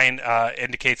the 9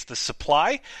 indicates the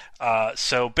supply.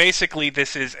 So basically,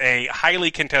 this is a highly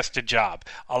contested job.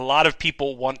 A lot of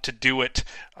people want to do it,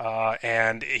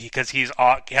 and because he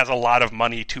has a lot of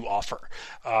money to offer.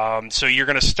 So you're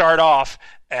going to start off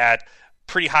at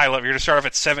pretty high level. You're going to start off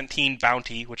at 17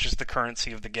 bounty, which is the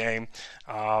currency of the game,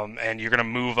 and you're going to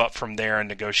move up from there in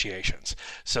negotiations.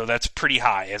 So that's pretty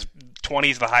high. As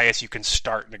 20 is the highest you can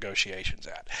start negotiations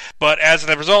at. But as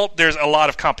a result, there's a lot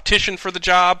of competition for the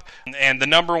job, and the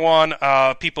number one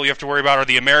people you have to worry about are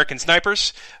the American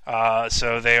snipers.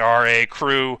 So they are a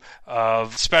crew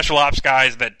of special ops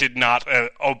guys that did not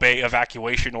obey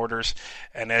evacuation orders,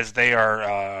 and as they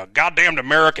are goddamned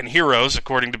American heroes,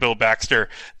 according to Bill Baxter,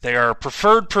 they are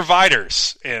preferred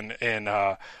providers in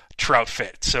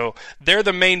TrotFit. So they're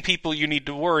the main people you need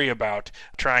to worry about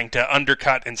trying to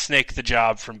undercut and snake the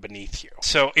job from beneath you.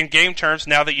 So in game terms,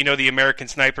 now that you know the American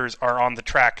snipers are on the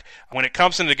track, when it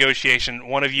comes to negotiation,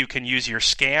 one of you can use your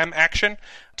scam action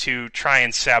to try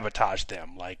and sabotage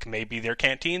them. Like maybe their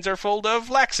canteens are full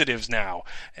of laxatives now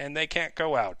and they can't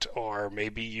go out. Or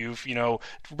maybe you've,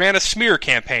 ran a smear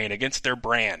campaign against their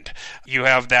brand. You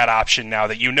have that option now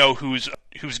that you know who's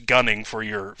gunning for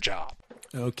your job.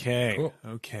 Okay. Cool.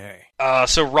 Okay.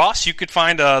 So Ross, you could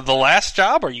find the last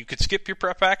job, or you could skip your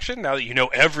prep action. Now that you know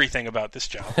everything about this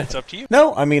job, it's up to you.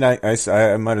 No, I mean, I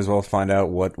might as well find out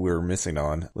what we're missing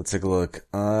on. Let's take a look.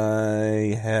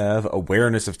 I have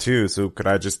awareness of 2, so could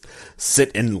I just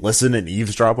sit and listen and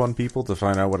eavesdrop on people to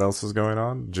find out what else is going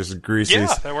on? Just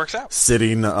Greasy's that works out.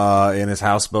 Sitting in his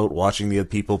houseboat, watching the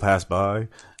people pass by,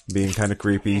 being kind of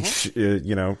creepy,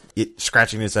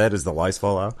 scratching his head as the lice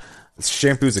fall out.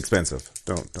 Shampoo's expensive.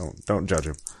 Don't judge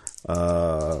him.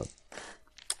 But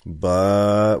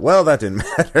that didn't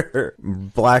matter.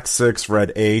 Black 6,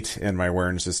 red 8, and my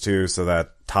awareness is 2, so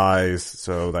that ties,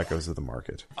 so that goes to the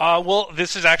market.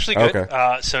 This is actually good.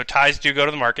 Okay. So ties do go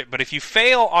to the market, but if you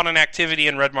fail on an activity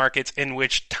in red markets in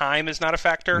which time is not a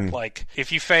factor, like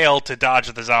if you fail to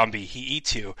dodge the zombie, he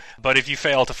eats you. But if you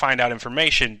fail to find out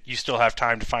information, you still have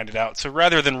time to find it out. So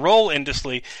rather than roll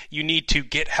endlessly, you need to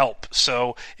get help.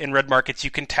 So in red markets,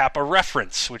 you can tap a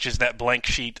reference, which is that blank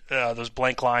sheet, those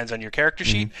blank lines on your character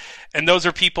sheet. And those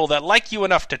are people that like you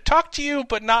enough to talk to you,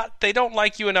 but they don't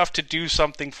like you enough to do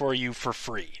something for you for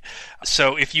free. free.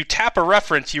 So if you tap a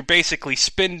reference, you're basically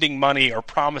spending money or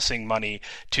promising money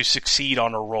to succeed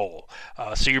on a roll.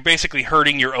 So you're basically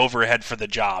hurting your overhead for the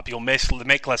job. You'll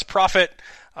make less profit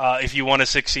if you want to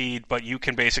succeed, but you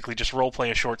can basically just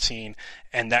role-play a short scene,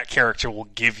 and that character will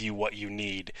give you what you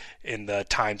need in the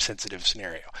time-sensitive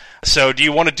scenario. So do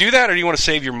you want to do that, or do you want to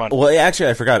save your money? Well, actually,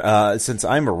 I forgot. Since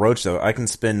I'm a roach, though, I can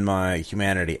spend my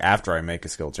humanity after I make a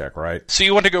skill check, right? So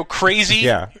you want to go crazy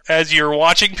Yeah. as you're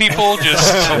watching people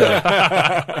just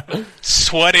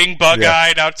sweating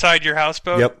bug-eyed outside your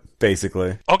houseboat? Yep,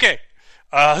 basically. Okay.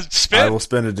 Spin. I will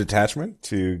spend a detachment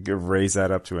to raise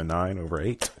that up to a 9 over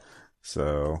 8.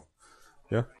 So,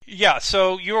 yeah. Yeah,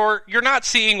 so you're not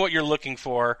seeing what you're looking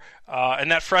for,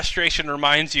 and that frustration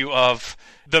reminds you of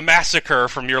the massacre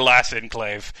from your last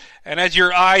enclave. And as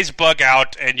your eyes bug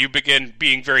out and you begin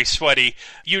being very sweaty,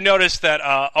 you notice that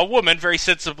a woman, very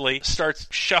sensibly, starts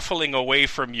shuffling away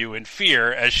from you in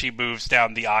fear as she moves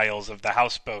down the aisles of the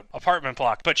houseboat apartment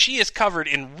block. But she is covered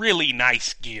in really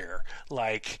nice gear.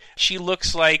 Like, she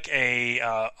looks like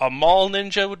a mall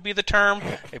ninja would be the term,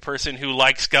 a person who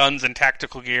likes guns and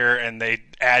tactical gear, and they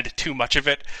add too much of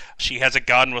it. She has a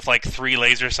gun with like 3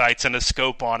 laser sights and a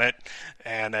scope on it,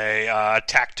 and a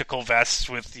tactical vest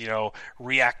with,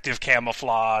 reactive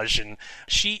camouflage, and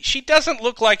she doesn't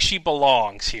look like she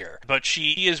belongs here, but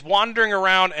she is wandering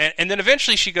around, and then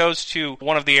eventually she goes to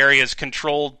one of the areas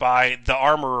controlled by the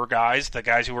armorer guys, the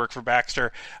guys who work for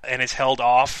Baxter, and is held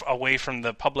off away from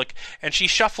the public, and she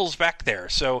shuffles back there.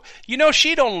 So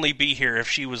she'd only be here if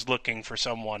she was looking for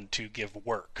someone to give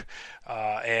work,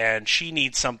 and she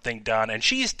needs something done, and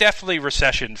she's definitely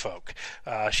recession folk.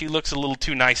 She looks a little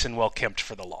too nice and well kempt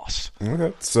for the loss.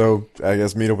 Okay. So, I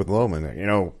guess meet up with Loman.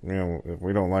 If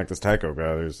we don't like this Tycho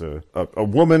guy, there's a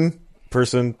woman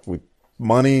person with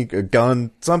money, a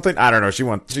gun, something. I don't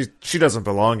know. She doesn't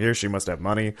belong here. She must have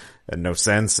money and no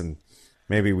sense, and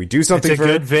maybe we do something for her.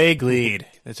 It's a good vague lead.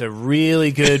 It's a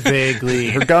really good vague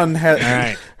lead. Her gun has, All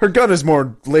right. Her gun is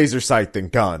more laser sight than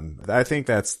gun. I think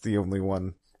that's the only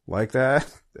one like that.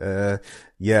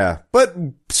 Yeah, but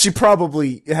she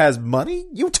probably has money.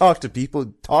 You talk to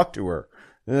people, talk to her,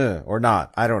 or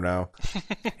not. I don't know.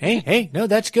 Hey, no,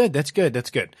 that's good. That's good.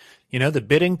 The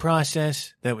bidding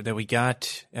process that we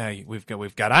got,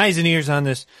 we've got eyes and ears on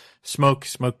this. Smoke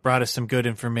brought us some good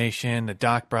information. The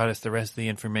doc brought us the rest of the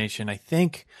information. I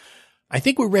think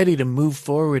we're ready to move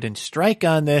forward and strike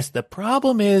on this. The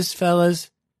problem is,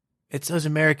 fellas, it's those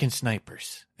American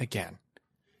snipers again.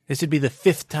 This would be the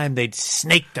 5th time they'd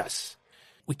snaked us.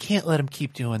 We can't let them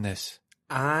keep doing this.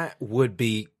 I would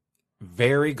be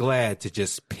very glad to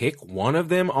just pick one of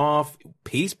them off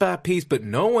piece by piece, but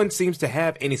no one seems to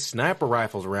have any sniper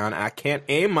rifles around. I can't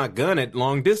aim my gun at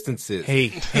long distances.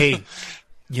 Hey,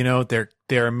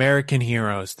 they're American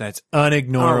heroes. That's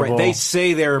unignorable. All right, they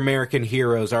say they're American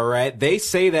heroes, all right? They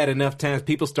say that enough times,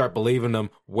 people start believing them.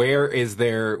 Where are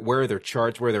their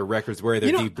charts, where are their records, where are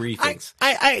their debriefings?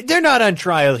 They're not on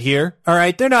trial here, all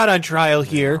right? They're not on trial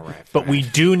here, all right, but we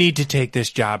do need to take this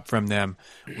job from them.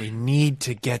 We need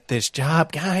to get this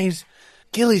job, guys.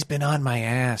 Gilly's been on my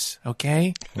ass,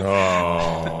 okay?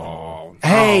 Oh.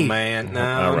 Hey. Oh, man, no.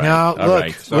 All right. No, All look,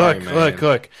 right. Sorry, man.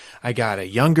 look. I got a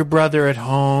younger brother at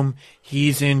home.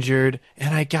 He's injured.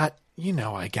 And I got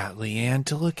Leanne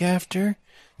to look after.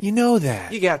 You know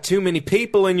that. You got too many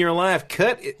people in your life.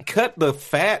 Cut the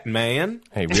fat, man.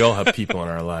 Hey, we all have people in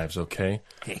our lives, okay?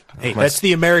 Hey, that's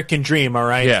the American dream, all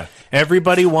right? Yeah.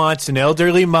 Everybody wants an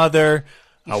elderly mother,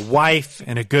 a wife,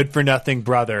 and a good-for-nothing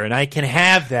brother. And I can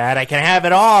have that. I can have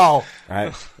it all.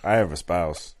 I have a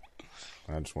spouse.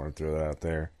 I just want to throw that out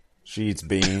there. She eats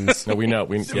beans. No, we know.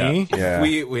 See? Yeah.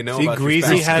 We know See, about your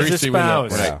Greasy spouse. has a Greasy, we know.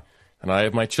 spouse. Right. Yeah. And I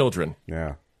have my children.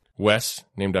 Yeah. Wes,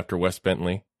 named after Wes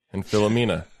Bentley, and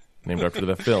Philomena, named after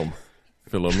the film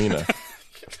Philomena.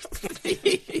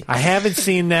 I haven't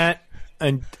seen that,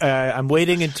 and I'm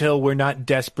waiting until we're not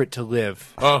desperate to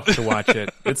live to watch it.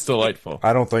 It's delightful.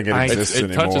 I don't think it exists It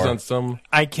anymore. touches on some.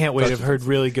 I can't wait. I've heard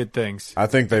really good things. I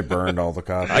think they burned all the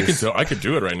copies. I could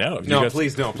do it right now. If you No, guys-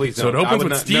 please don't. So it don't. I opens would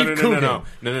with not- Steve Coogan.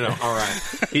 No. All right.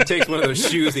 He takes one of those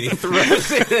shoes and he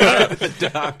throws it at the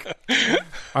dock.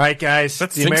 All right, guys,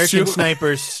 That's the 6 American shoes.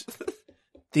 snipers.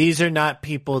 These are not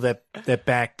people that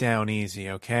back down easy.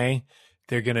 Okay,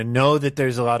 they're gonna know that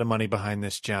there's a lot of money behind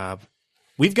this job.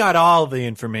 We've got all the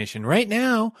information right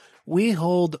now. We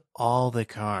hold all the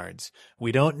cards.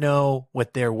 We don't know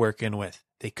what they're working with.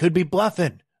 They could be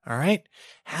bluffing. All right.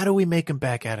 How do we make them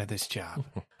back out of this job?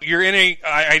 You're in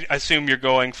I assume you're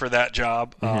going for that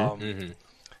job.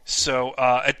 So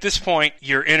at this point,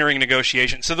 you're entering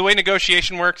negotiation. So the way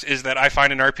negotiation works is that I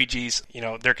find in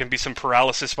RPGs, there can be some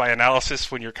paralysis by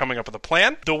analysis when you're coming up with a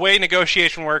plan. The way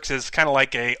negotiation works is kind of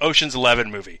like a Ocean's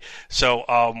 11 movie. So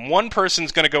one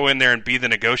person's going to go in there and be the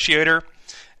negotiator.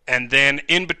 And then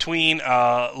in between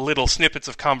little snippets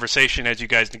of conversation as you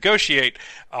guys negotiate,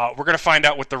 we're going to find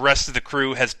out what the rest of the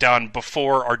crew has done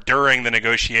before or during the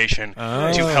negotiation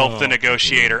to help the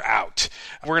negotiator out.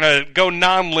 We're going to go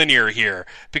non-linear here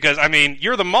because,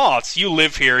 you're the Moths. You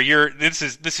live here. This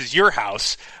is your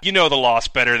house. You know the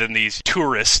Lost better than these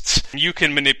tourists. You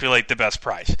can manipulate the best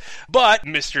price. But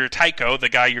Mr. Tycho, the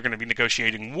guy you're going to be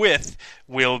negotiating with,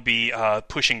 will be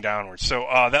pushing downwards. So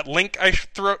that link I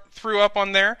threw up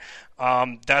on there,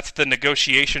 that's the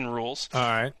negotiation rules. All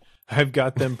right. I've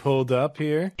got them pulled up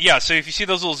here. Yeah, so if you see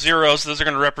those little zeros, those are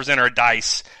going to represent our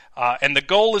dice. And the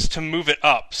goal is to move it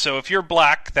up. So if you're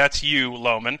black, that's you,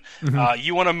 Loman.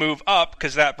 You want to move up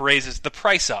because that raises the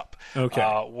price up. Okay.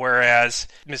 Whereas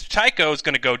Mr. Tycho is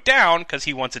going to go down because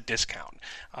he wants a discount.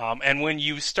 And when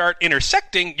you start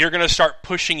intersecting, you're going to start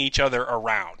pushing each other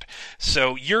around.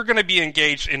 So you're going to be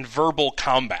engaged in verbal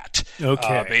combat.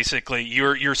 Okay. Basically,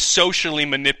 you're socially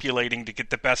manipulating to get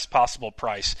the best possible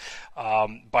price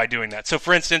by doing that. So,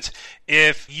 for instance,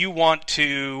 if you want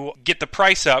to get the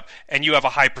price up and you have a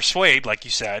high persuade, like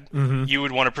you said, you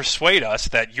would want to persuade us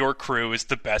that your crew is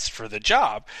the best for the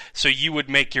job. So you would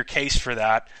make your case for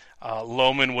that.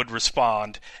 Loman would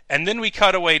respond, and then we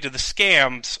cut away to the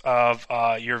scams of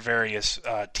your various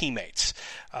teammates,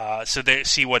 so they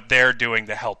see what they're doing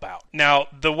to help out. Now,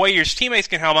 the way your teammates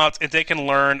can help out is they can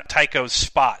learn Tycho's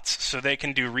spots, so they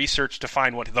can do research to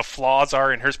find what the flaws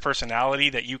are in his personality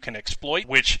that you can exploit,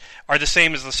 which are the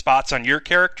same as the spots on your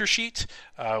character sheet,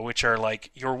 which are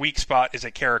like your weak spot is a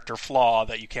character flaw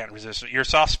that you can't resist. Your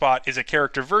soft spot is a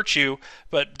character virtue,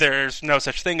 but there's no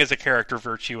such thing as a character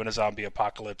virtue in a zombie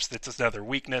apocalypse. That's another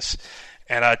weakness.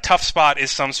 And a tough spot is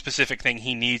some specific thing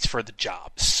he needs for the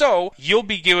job. So you'll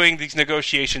be doing these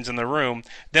negotiations in the room.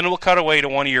 Then we'll cut away to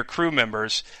one of your crew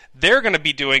members. They're going to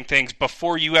be doing things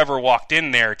before you ever walked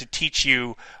in there to teach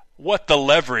you what the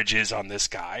leverage is on this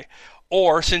guy.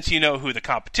 Or, since you know who the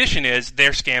competition is,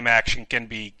 their scam action can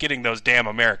be getting those damn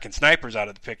American snipers out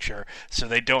of the picture so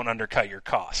they don't undercut your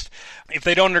cost. If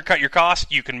they don't undercut your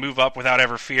cost, you can move up without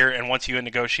ever fear, and once you in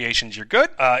negotiations, you're good.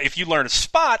 If you learn a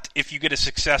spot, if you get a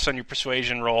success on your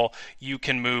persuasion roll, you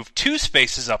can move 2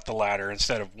 spaces up the ladder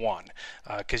instead of 1,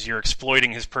 because you're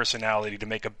exploiting his personality to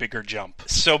make a bigger jump.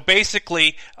 So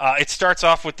basically, it starts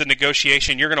off with the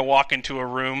negotiation. You're going to walk into a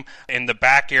room in the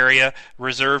back area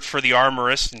reserved for the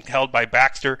armorist and held by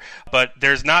Baxter, but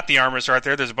there's not the armorist right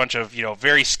there. There's a bunch of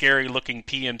very scary looking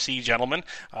PMC gentlemen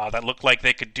that look like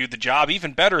they could do the job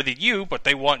even better than you, but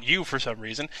they want you for some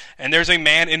reason. And there's a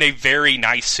man in a very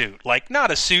nice suit, like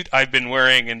not a suit I've been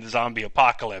wearing in the zombie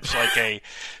apocalypse, like a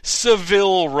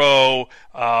Savile Row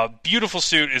beautiful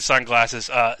suit and sunglasses,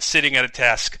 sitting at a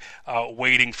desk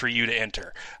waiting for you to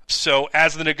enter. So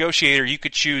as the negotiator, you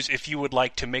could choose if you would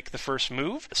like to make the first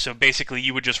move. So basically,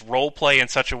 you would just role play in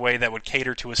such a way that would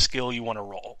cater to a skill you want to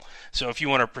roll. So if you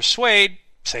want to persuade,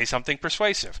 say something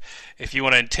persuasive. If you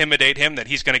want to intimidate him that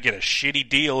he's going to get a shitty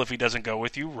deal if he doesn't go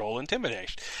with you, roll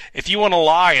intimidation. If you want to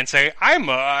lie and say,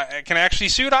 I can actually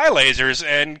shoot eye lasers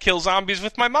and kill zombies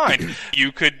with my mind,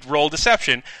 you could roll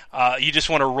deception. You just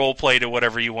want to role play to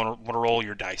whatever you want to roll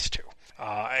your dice to.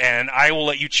 And I will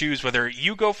let you choose whether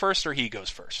you go first or he goes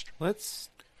first. Let's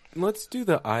do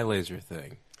the eye laser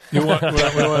thing. You want to do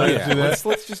that?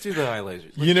 Let's just do the eye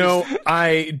lasers.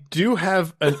 I do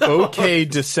have an okay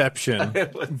deception,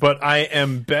 but I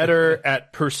am better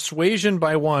at persuasion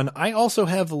by 1. I also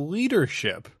have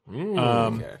leadership.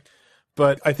 Okay.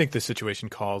 But I think the situation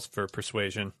calls for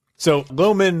persuasion. So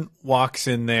Loman walks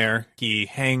in there. He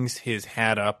hangs his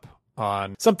hat up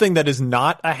on something that is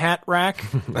not a hat rack.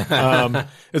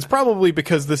 It's probably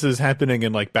because this is happening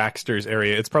in like Baxter's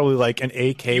area. It's probably like an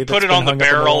AK. You put it on the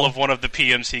barrel of one of the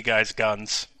PMC guy's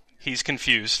guns. He's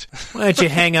confused. Why don't you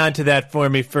hang on to that for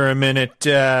me for a minute?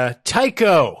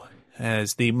 Tycho,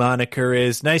 as the moniker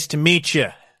is. Nice to meet you.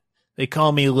 They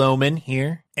call me Loman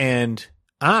here, and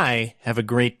I have a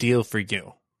great deal for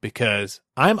you because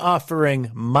I'm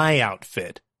offering my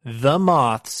outfit, the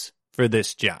Moths, for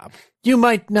this job. You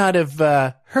might not have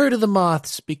heard of the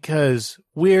Moths because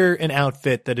we're an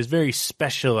outfit that is very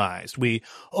specialized. We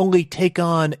only take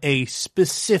on a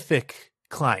specific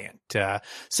client,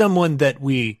 someone that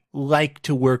we like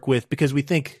to work with because we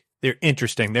think they're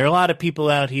interesting. There are a lot of people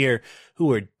out here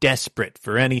who are desperate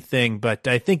for anything, but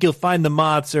I think you'll find the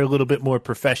Moths are a little bit more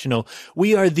professional.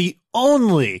 We are the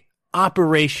only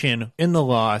operation in the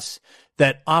Lost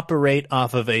that operate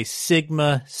off of a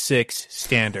Sigma 6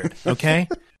 standard, okay?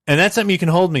 And that's something you can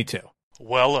hold me to.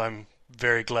 Well, I'm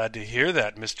very glad to hear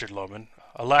that, Mr. Lohman.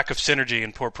 A lack of synergy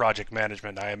and poor project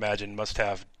management, I imagine, must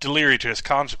have deleterious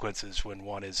consequences when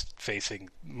one is facing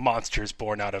monsters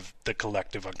born out of the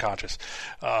collective unconscious.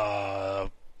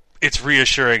 It's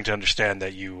reassuring to understand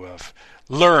that you have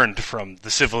learned from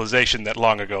the civilization that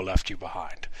long ago left you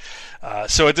behind.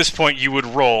 So at this point, you would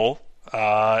roll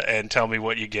and tell me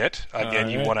what you get. Again,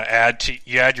 you want to add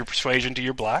your persuasion to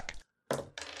your black.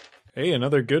 Hey,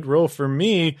 another good roll for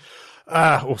me.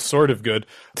 Well, sort of good.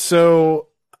 So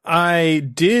I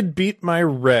did beat my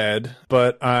red,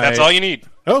 but That's all you need.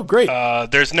 Oh, great.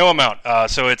 There's no amount.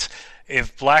 So it's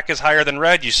if black is higher than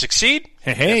red, you succeed.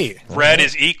 Hey. If red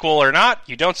is equal or not,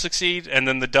 you don't succeed. And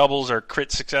then the doubles are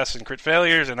crit success and crit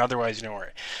failures, and otherwise you don't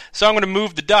worry. So I'm going to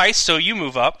move the dice, so you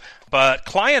move up. But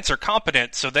clients are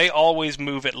competent, so they always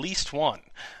move at least one.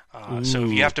 So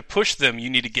if you have to push them, you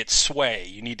need to get sway.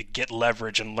 You need to get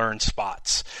leverage and learn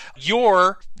spots.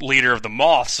 You're leader of the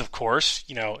Moths, of course.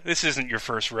 You know, this isn't your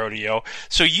first rodeo.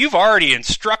 So you've already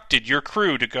instructed your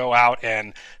crew to go out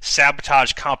and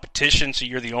sabotage competition, so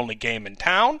you're the only game in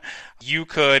town. You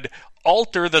could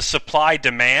alter the supply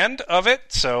demand of it,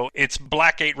 so it's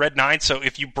black 8, red 9. So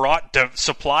if you brought the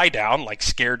supply down, like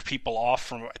scared people off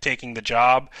from taking the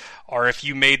job, or if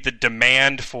you made the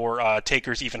demand for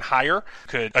takers even higher,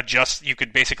 you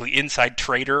could basically inside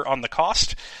trader on the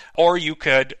cost, or you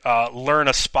could learn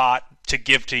a spot to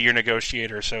give to your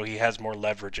negotiator so he has more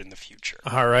leverage in the future.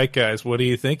 All right, guys, what are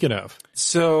you thinking of?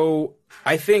 So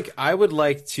I think I would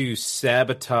like to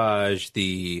sabotage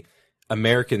the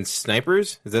American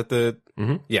Snipers. Is that the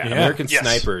American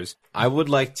Snipers? I would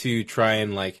like to try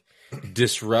and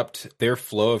disrupt their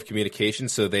flow of communication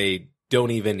so they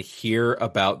don't even hear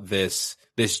about this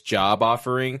job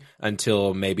offering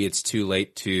until maybe it's too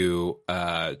late to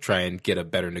try and get a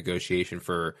better negotiation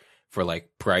for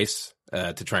price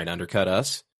to try and undercut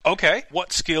us. Okay.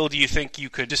 What skill do you think you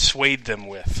could dissuade them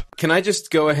with? Can I just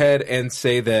go ahead and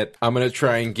say that I'm going to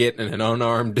try and get in an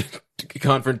unarmed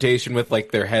confrontation with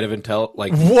their head of intel,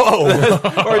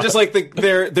 whoa, or just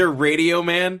their radio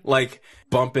man,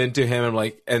 bump into him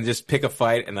and just pick a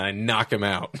fight and I knock him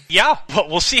out. Yeah, but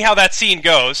we'll see how that scene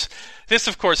goes. This,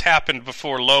 of course, happened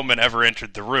before Lohman ever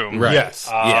entered the room. Right.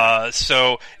 Yes.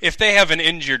 So if they have an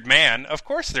injured man, of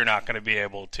course they're not going to be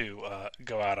able to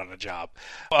go out on a job.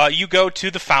 You go to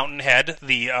the Fountainhead,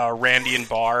 the Randian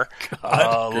bar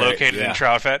located in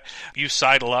Troutfed. You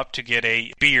sidle up to get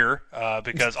a beer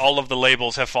because all of the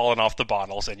labels have fallen off the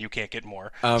bottles and you can't get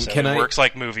more. It works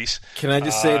like movies. Can I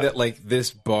just say that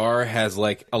this bar has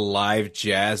a live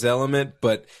jazz element,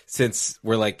 but since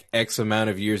we're X amount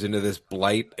of years into this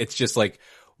blight, it's just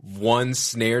one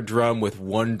snare drum with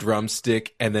one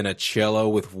drumstick and then a cello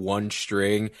with one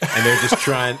string, and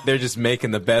they're just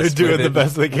making the best. They're doing the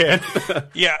best they can.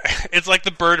 Yeah, it's like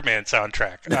the Birdman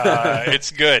soundtrack. It's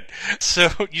good. So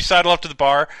you sidle up to the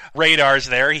bar. Radar's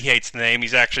there. He hates the name.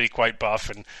 He's actually quite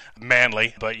buff and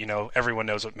manly, but everyone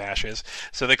knows what MASH is.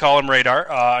 So they call him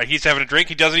Radar. He's having a drink.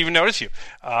 He doesn't even notice you.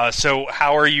 So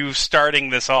how are you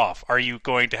starting this off? Are you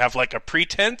going to have a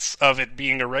pretense of it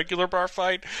being a regular bar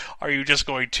fight? Are you just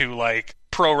going to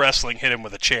pro wrestling hit him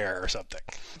with a chair or something?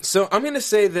 So I'm going to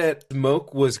say that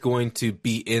Smoke was going to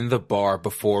be in the bar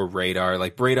before Radar.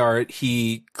 Radar,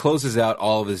 he closes out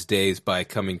all of his days by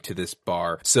coming to this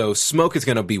bar. So Smoke is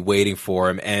going to be waiting for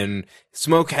him, and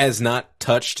Smoke has not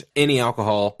touched any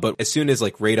alcohol, but as soon as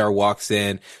Radar walks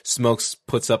in, Smoke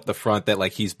puts up the front that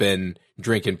he's been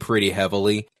drinking pretty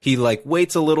heavily. He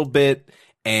waits a little bit,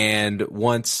 and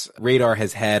once Radar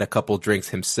has had a couple drinks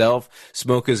himself,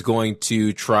 Smoke is going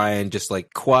to try and just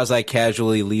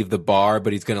quasi-casually leave the bar,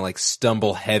 but he's going to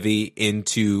stumble heavy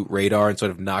into Radar and sort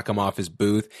of knock him off his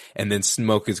booth. And then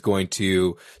Smoke is going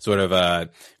to sort of,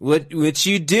 what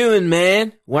you doing,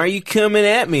 man? Why are you coming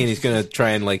at me? And he's going to try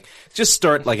and just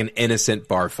start an innocent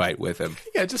bar fight with him.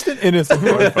 Yeah, just an innocent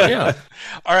bar fight. Yeah.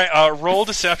 All right, roll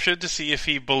deception to see if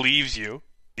he believes you.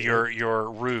 Your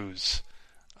ruse.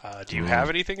 Do you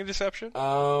have anything in deception?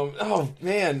 Oh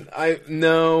man,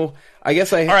 no. I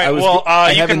guess I. All right.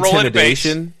 I you have can roll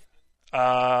intimidation.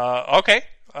 Okay.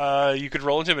 You could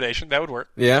roll intimidation. That would work.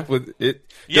 Yeah. With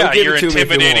it. Yeah, you're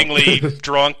intimidatingly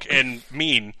drunk and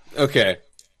mean. Okay.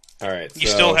 All right. You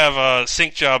still have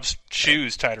Sink Job's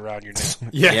shoes tied around your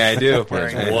neck. Yeah, I do.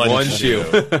 One shoe.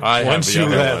 I have One the shoe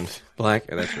other left. one. Black,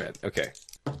 and that's red. Okay.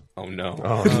 Oh no.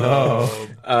 Oh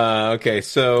no. Okay,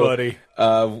 so Buddy.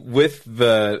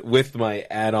 with my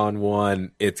add-on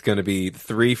one, it's going to be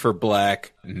 3 for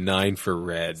black, 9 for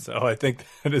red. So I think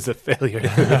that is a failure.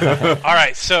 All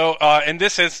right, so in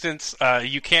this instance,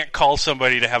 you can't call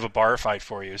somebody to have a bar fight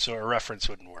for you, so a reference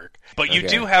wouldn't work. But you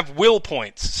do have will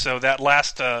points, so that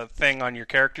last thing on your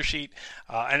character sheet,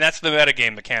 and that's the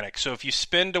metagame mechanic. So if you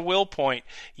spend a will point,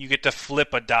 you get to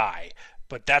flip a die.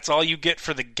 But that's all you get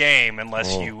for the game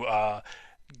unless you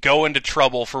go into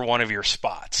trouble for one of your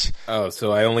spots. Oh,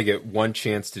 so I only get one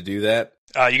chance to do that?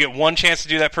 You get one chance to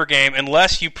do that per game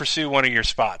unless you pursue one of your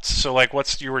spots. So, like,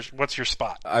 what's your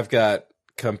spot? I've got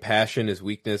compassion is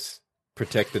weakness,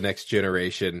 protect the next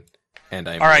generation, and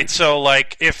I'm... All right, so,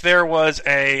 like, if there was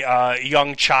a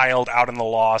young child out in the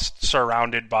lost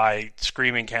surrounded by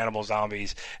screaming cannibal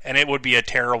zombies, and it would be a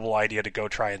terrible idea to go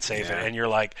try and save it, and you're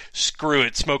like, screw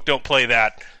it, Smoke, don't play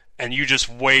that, and you just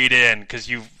wade in because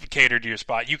you've catered to your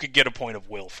spot, you could get a point of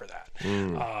will for that.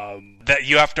 That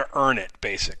you have to earn it,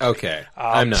 basically. Okay.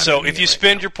 I'm not so if you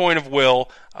spend your point of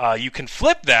will, you can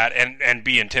flip that and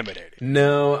be intimidating.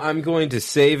 No, I'm going to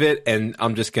save it, and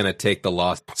I'm just going to take the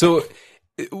loss. So...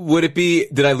 would it be,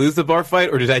 did I lose the bar fight,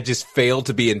 or did I just fail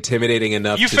to be intimidating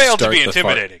enough you to failed to start be the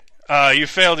intimidating. You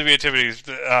failed to be intimidating.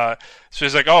 So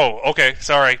he's like, oh, okay,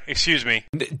 sorry, excuse me.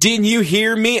 Didn't you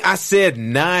hear me? I said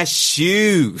nice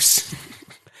shoes.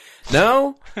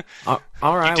 No? All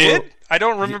right. You did? Well, I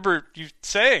don't remember you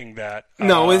saying that.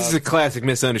 no, this is a classic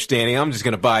misunderstanding. I'm just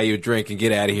going to buy you a drink and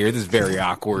get out of here. This is very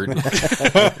awkward.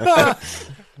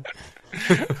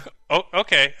 Oh,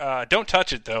 okay. Don't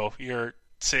touch it, though. You're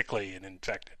sickly and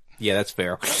infected. Yeah, that's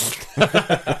fair. He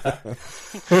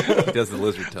does the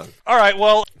lizard tongue. All right,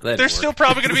 well, That'd there's work. still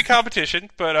probably going to be competition,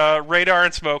 but Radar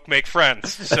and Smoke make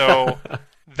friends. So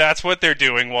that's what they're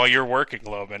doing while you're working,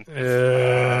 Loman.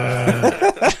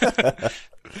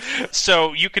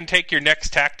 So you can take your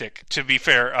next tactic, to be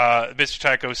fair. Mr.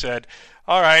 Tycho said,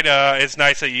 all right, it's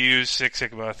nice that you use Six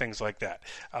Sigma, things like that.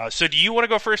 So do you want to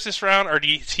go first this round, or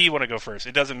does he want to go first?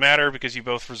 It doesn't matter because you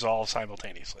both resolve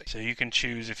simultaneously. So you can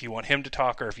choose if you want him to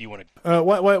talk or if you want to...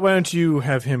 Why don't you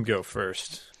have him go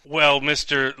first? Well,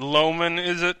 Mr. Loman,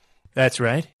 is it? That's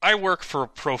right. I work for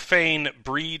Profane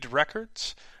Breed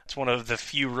Records. It's one of the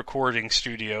few recording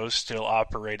studios still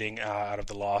operating out of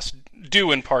the Lost,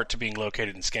 due in part to being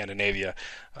located in Scandinavia,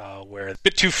 where it's a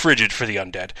bit too frigid for the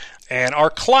undead. And our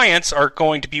clients are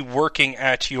going to be working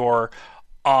at your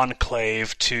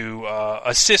enclave to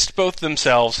assist both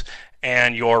themselves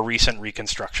and your recent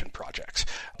reconstruction projects.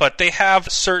 But they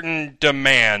have certain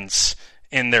demands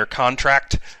in their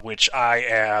contract, which I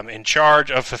am in charge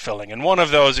of fulfilling. And one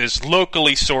of those is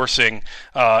locally sourcing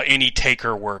any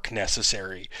taker work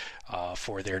necessary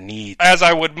for their needs. As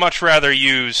I would much rather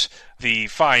use the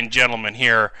fine gentleman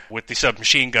here with the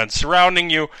submachine guns surrounding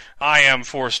you, I am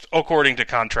forced, according to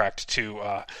contract,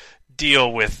 to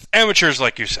deal with amateurs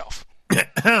like yourself.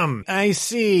 I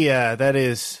see. That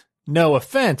is no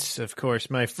offense, of course,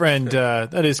 my friend.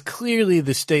 That is clearly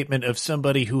the statement of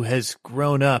somebody who has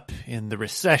grown up in the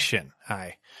recession.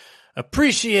 I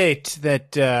appreciate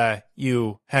that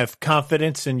you have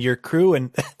confidence in your crew,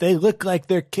 and they look like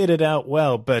they're kitted out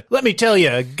well. But let me tell you,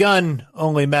 a gun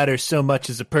only matters so much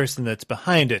as a person that's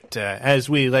behind it. As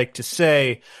we like to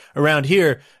say around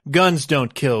here, guns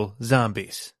don't kill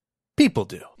zombies. People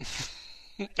do.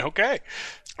 Okay.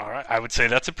 All right. I would say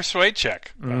that's a persuade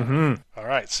check. Mm-hmm. All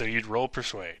right. So you'd roll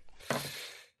persuade.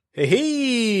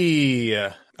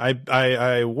 Hey,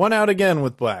 I won out again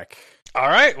with black. All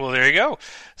right. Well, there you go.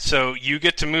 So you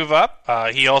get to move up.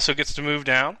 He also gets to move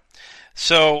down.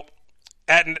 So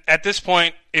at this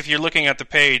point, if you're looking at the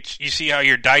page, you see how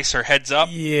your dice are heads up?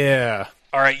 Yeah.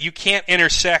 All right. You can't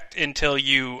intersect until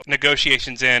you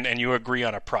negotiations in and you agree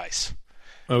on a price.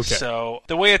 Okay. So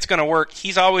the way it's going to work,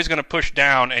 he's always going to push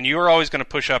down, and you're always going to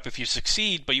push up if you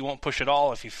succeed, but you won't push at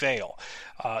all if you fail.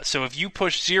 So if you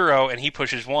push 0 and he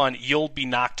pushes 1, you'll be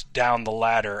knocked down the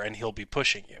ladder, and he'll be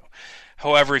pushing you.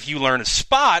 However, if you learn a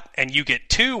spot and you get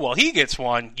 2 while he gets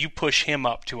 1, you push him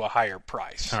up to a higher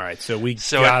price. All right, so we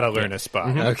gotta learn a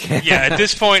spot. Okay. Yeah, at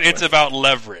this point, it's about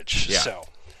leverage. Yeah. So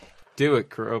Do it,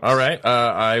 Croaks. All right,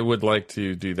 I would like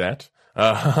to do that.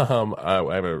 I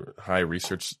have a high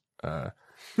research thing.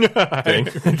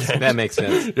 That makes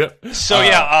sense. Yep. So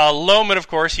Loman, of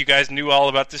course, you guys knew all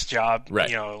about this job. Right.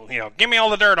 You know, give me all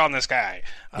the dirt on this guy.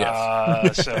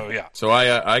 Yes. So yeah. So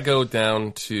I go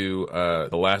down to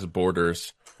the last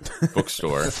borders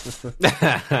bookstore. It's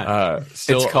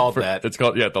called that. It's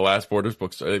called, The Last Borders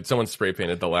bookstore. Someone spray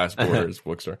painted The Last Borders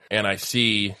bookstore. And I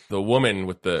see the woman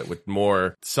with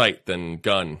more sight than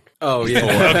gun. Oh,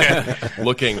 yeah.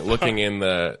 Okay. looking in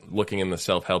the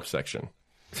self-help section.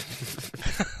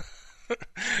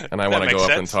 And I want to go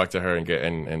up and talk to her and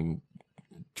and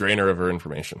drain her of her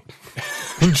information.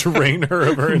 Drain her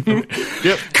of her information.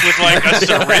 Yep. With like a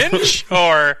syringe?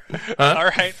 Or, all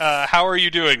right, how are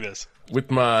you doing this?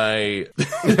 With my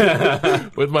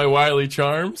wily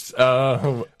charms.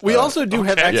 We also do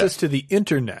have access to the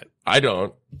internet. I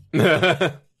don't.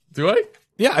 Do I?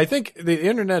 Yeah, I think the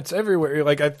internet's everywhere.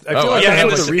 Like I feel Oh, like yeah, that's in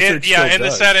what the, the research yeah, still in the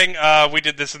does. setting, we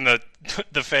did this in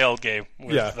the failed game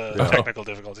with the technical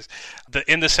difficulties.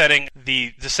 In the setting,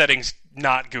 the settings,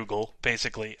 not Google,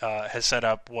 basically, has set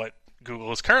up what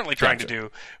Google is currently trying to do,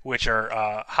 which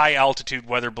are high-altitude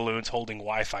weather balloons holding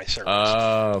Wi-Fi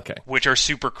servers. Okay. Which are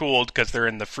super cool because they're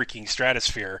in the freaking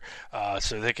stratosphere,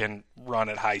 so they can run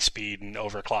at high speed and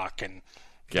overclock, and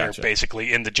Gotcha. they're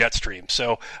basically in the jet stream.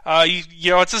 So,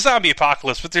 you know, it's a zombie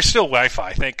apocalypse, but there's still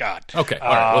Wi-Fi, thank God. Okay. All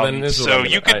right. Well, then this is what so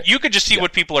I'm gonna- you could just see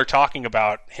what people are talking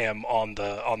about him on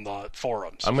the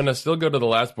forums. I'm gonna still go to the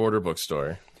Last Border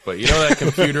bookstore, but you know that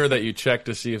computer that you check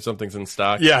to see if something's in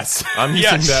stock? Yes. I'm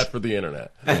using Yes. that for the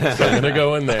internet. So I'm gonna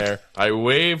go in there. I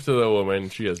wave to the woman.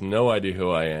 She has no idea who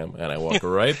I am, and I walk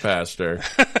right past her,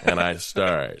 and I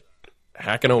start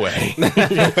hacking away.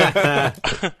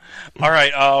 All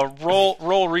right,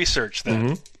 roll research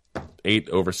then. 8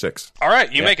 over 6. All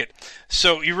right, you make it.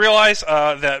 So you realize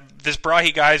that this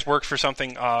Brahe guys works for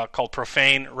something called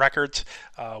Profane Records,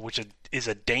 which is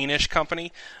a Danish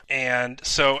company. And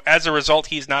so as a result,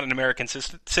 he's not an American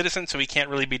citizen, so he can't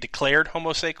really be declared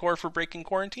homo secor for breaking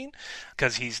quarantine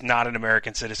because he's not an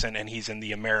American citizen and he's in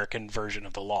the American version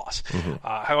of the laws.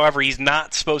 However, he's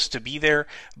not supposed to be there,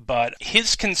 but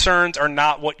his concerns are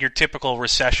not what your typical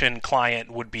recession client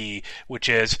would be, which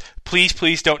is,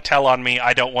 please don't tell on me.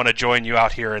 I don't want to join you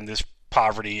out here in this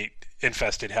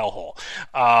poverty-infested hellhole.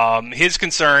 His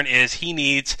concern is he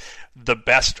needs the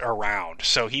best around.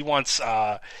 So he wants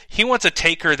a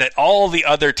taker that all the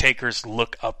other takers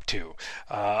look up to.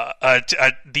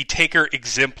 The taker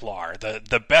exemplar,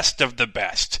 the best of the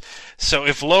best. So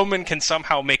if Lohman can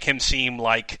somehow make him seem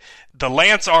like the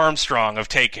Lance Armstrong of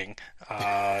taking,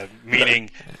 meaning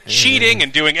cheating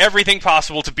and doing everything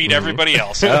possible to beat everybody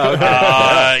else. He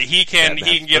can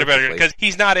get a better, because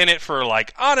he's not in it for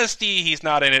like honesty. He's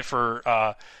not in it for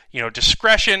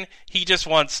discretion. He just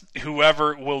wants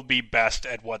whoever will be best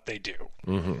at what they do.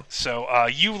 So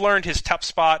you learned his tough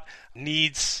spot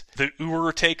needs the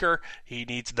Ur taker. He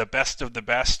needs the best of the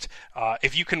best.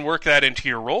 If you can work that into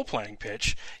your role-playing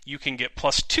pitch, you can get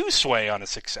 +2 sway on a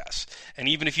success. And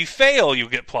even if you fail, you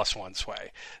get +1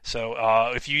 sway.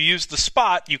 So if you use the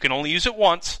spot, you can only use it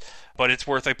once, but it's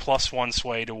worth a +1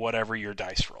 sway to whatever your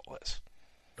dice roll is.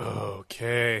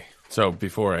 Okay. So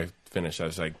before I finish,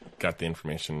 as I got the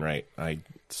information right, I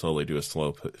slowly do a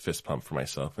slow fist pump for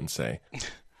myself and say,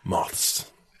 moths.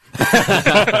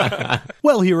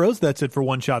 Well, heroes, that's it for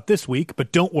One Shot this week,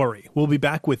 but don't worry, we'll be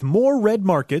back with more Red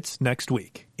Markets next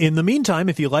week. In the meantime,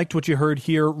 if you liked what you heard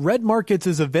here, Red Markets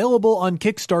is available on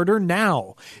Kickstarter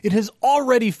now. It has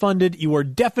already funded. You are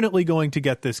definitely going to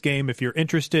get this game if you're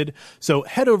interested, so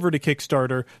head over to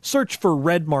Kickstarter, search for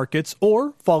Red Markets,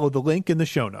 or follow the link in the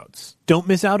show notes. Don't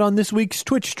miss out on this week's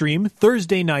Twitch stream,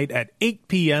 Thursday night at 8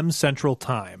 p.m. Central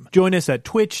Time. Join us at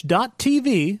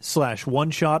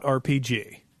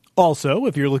twitch.tv/OneShotRPG. Also,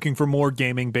 if you're looking for more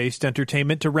gaming-based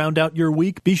entertainment to round out your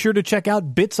week, be sure to check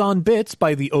out Bits on Bits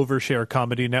by the Overshare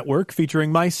Comedy Network,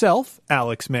 featuring myself,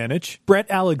 Alex Manich, Brett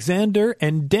Alexander,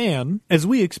 and Dan, as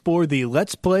we explore the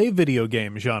Let's Play video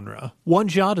game genre. One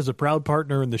Shot is a proud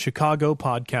partner in the Chicago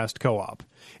Podcast Co-op.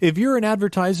 If you're an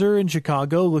advertiser in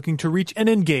Chicago looking to reach an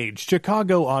engaged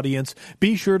Chicago audience,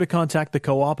 be sure to contact the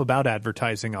co-op about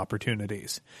advertising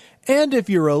opportunities. And if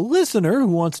you're a listener who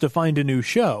wants to find a new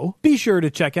show, be sure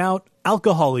to check out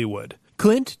Alcohollywood.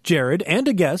 Clint, Jared, and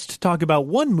a guest talk about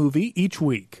one movie each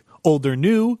week, old or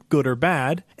new, good or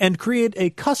bad, and create a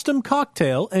custom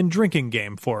cocktail and drinking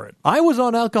game for it. I was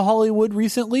on Alcohollywood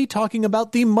recently talking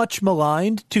about the much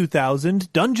maligned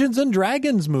 2000 Dungeons &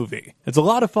 Dragons movie. It's a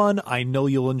lot of fun. I know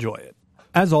you'll enjoy it.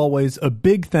 As always, a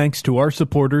big thanks to our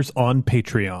supporters on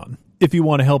Patreon. If you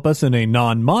want to help us in a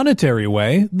non-monetary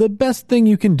way, the best thing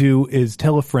you can do is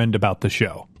tell a friend about the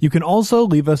show. You can also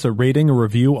leave us a rating or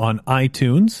review on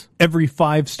iTunes. Every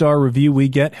 5-star review we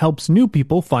get helps new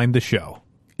people find the show.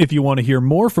 If you want to hear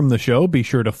more from the show, be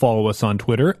sure to follow us on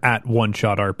Twitter at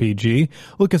OneShotRPG.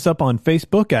 Look us up on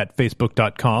Facebook at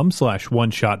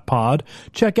facebook.com/OneShotPod.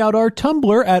 Check out our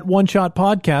Tumblr at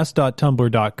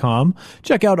OneShotPodcast.tumblr.com.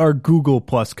 Check out our Google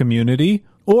Plus community,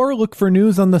 or look for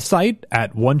news on the site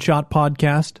at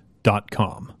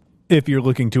OneShotPodcast.com. If you're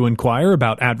looking to inquire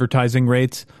about advertising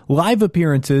rates, live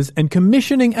appearances, and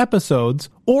commissioning episodes,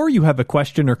 or you have a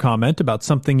question or comment about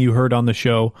something you heard on the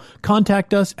show,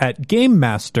 contact us at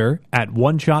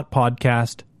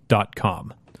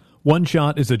GameMaster@OneShotPodcast.com. One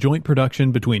Shot is a joint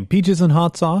production between Peaches and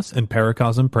Hot Sauce and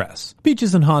Paracosm Press.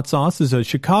 Peaches and Hot Sauce is a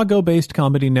Chicago-based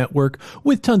comedy network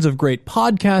with tons of great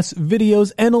podcasts,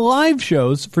 videos, and live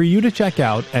shows for you to check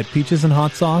out at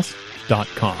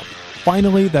peachesandhotsauce.com.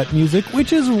 Finally, that music,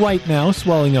 which is right now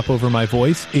swelling up over my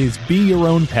voice, is Be Your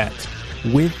Own Pet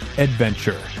with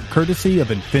Adventure, courtesy of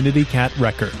Infinity Cat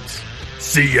Records.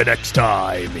 See you next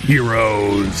time,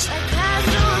 heroes!